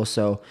super cool.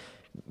 So,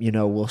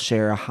 we'll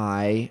share a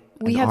high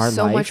We in have our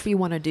so life. much we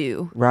want to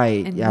do.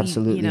 Right. And Yeah, we,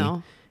 absolutely.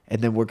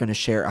 And then we're going to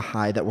share a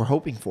high that we're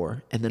hoping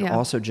for. And then Yeah.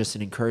 also just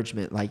an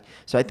encouragement. Like,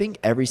 so I think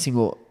every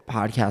single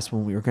podcast,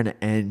 when we were going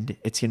to end,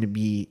 it's going to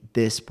be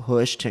this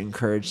push to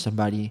encourage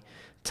somebody,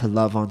 to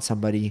love on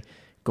somebody,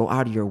 go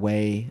out of your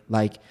way.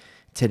 Like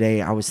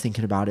today, I was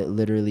thinking about it.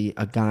 Literally,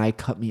 a guy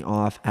cut me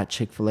off at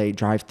Chick-fil-A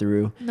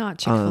drive-through. Not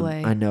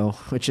Chick-fil-A. I know,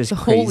 which is The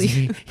holy-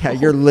 crazy. Yeah,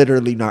 you're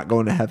literally not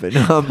going to heaven,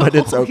 but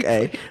it's holy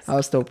okay. place.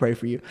 I'll still pray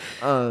for you.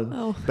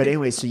 But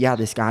anyway, so yeah,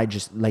 this guy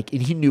just like,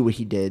 and he knew what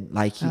he did.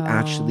 Like he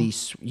actually,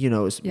 it's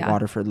Yeah.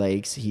 Waterford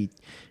Lakes.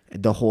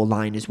 The whole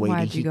line is waiting.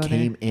 Why'd you He go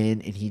came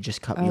in and he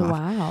just cut me Oh, off.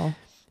 wow.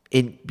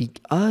 And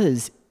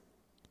because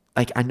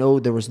like, I know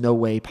there was no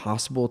way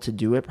possible to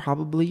do it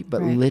probably,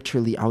 but Right.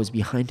 literally I was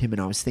behind him and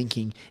I was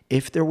thinking,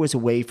 if there was a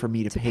way for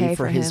me to pay pay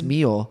for for his him.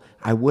 meal,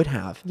 I would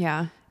have.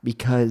 Yeah.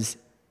 Because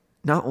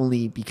not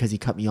only because he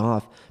cut me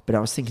off, but I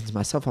was thinking to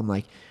myself, I'm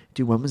like,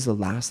 dude, when was the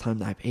last time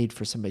that I paid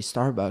for somebody's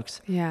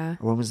Starbucks? Yeah.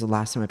 Or when was the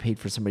last time I paid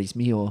for somebody's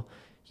meal?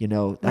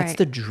 That's Right.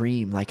 the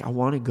dream. Like I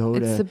want to go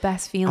It's to the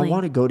best feeling. I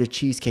want to go to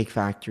Cheesecake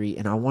Factory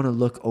and I want to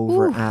look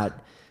over Ooh, at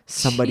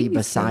somebody cheesecake.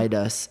 beside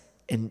us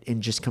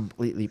and just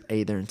completely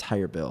pay their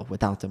entire bill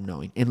without them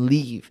knowing and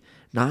leave.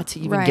 Not to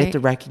even get Right. the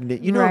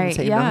recognition. You know what I'm Right,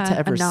 saying? Not to yeah,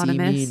 ever see me,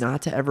 anonymous.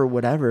 not to ever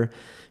whatever.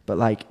 But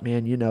like,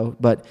 man,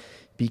 but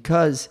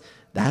because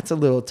that's a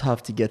little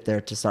tough to get there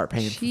to start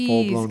paying for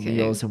full-blown Cheesecake.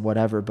 meals and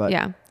whatever. But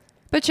Yeah.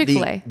 But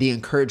Chick-fil-A. the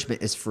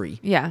encouragement is free.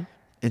 Yeah.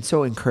 And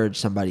so encourage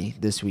somebody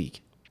this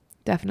week.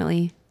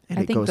 Definitely. And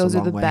I it think goes a those are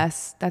the long way.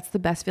 best. That's the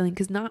best feeling,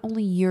 because not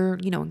only you're,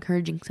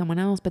 encouraging someone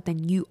else, but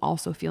then you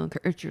also feel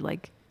encouraged. You're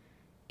like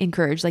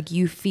encouraged. Like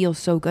you feel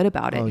so good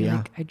about it. Oh, You're yeah.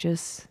 like, I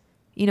just,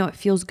 it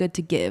feels good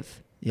to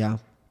give. Yeah.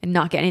 and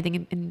not get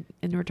anything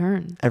in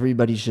return.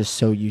 Everybody's just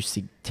so used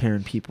to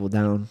tearing people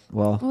down.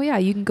 Well, yeah,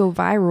 you can go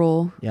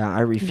viral. Yeah,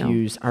 I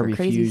refuse. I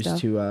refuse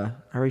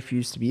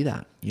to be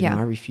that. You know,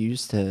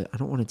 I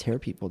don't want to tear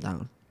people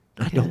down.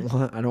 I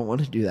don't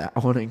want to do that. I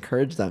want to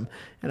encourage them,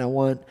 and I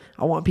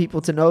want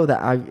people to know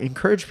that I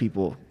encourage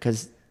people,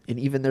 because and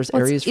even there's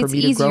areas for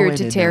me to grow in.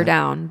 It's easier to tear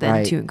down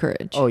than to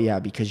encourage. Oh yeah,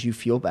 because you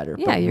feel better.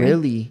 Yeah, but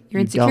really,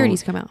 your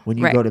insecurities come out. When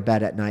you go to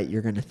bed at night,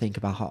 you're going to think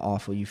about how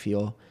awful you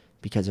feel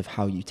because of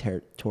how you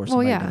tore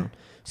somebody down.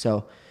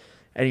 So,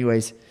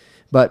 anyways,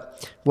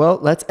 but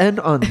let's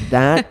end on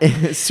that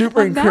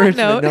super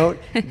encouragement note.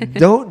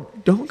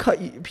 Don't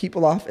cut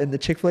people off in the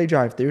Chick-fil-A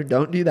drive-thru.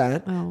 Don't do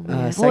that. Oh,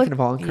 man. Second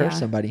of all, encourage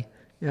somebody.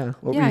 Yeah.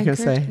 What were you gonna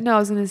say? No, I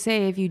was gonna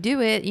say, if you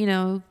do it,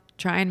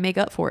 try and make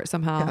up for it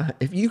somehow. Yeah,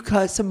 if you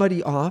cut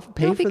somebody off,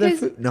 pay for their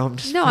food. No, I'm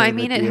just. No, I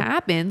mean it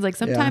happens. Like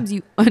sometimes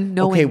you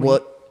unknowingly.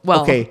 Okay,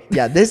 well, okay,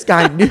 yeah. This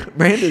guy knew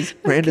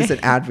Miranda's an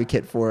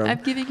advocate for him.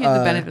 I'm giving him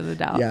the benefit of the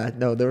doubt. Yeah,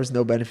 no, there was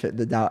no benefit in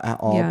the doubt at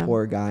all. Yeah.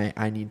 Poor guy.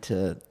 I need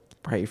to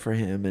pray for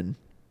him and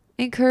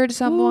encourage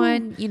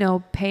someone.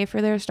 Pay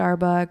for their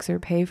Starbucks, or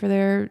pay for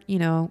their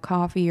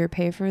coffee, or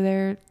pay for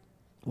their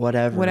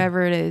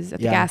whatever it is at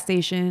the gas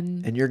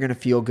station. And you're gonna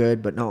feel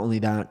good, but not only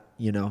that,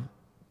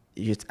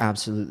 it's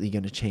absolutely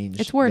gonna change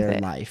their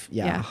life.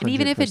 Yeah. 100%. And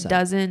even if it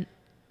doesn't,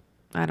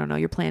 I don't know,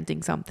 you're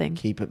planting something.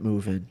 Keep it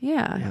moving.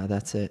 Yeah,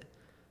 that's it.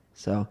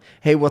 So,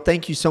 hey, well,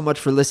 thank you so much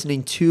for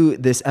listening to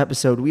this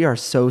episode. We are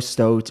so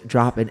stoked,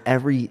 dropping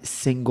every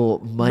single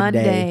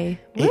Monday.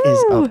 It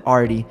is up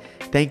already.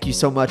 Thank you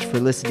so much for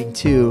listening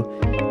to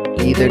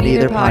Either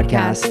Neither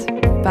Podcast.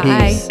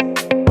 Bye. Peace.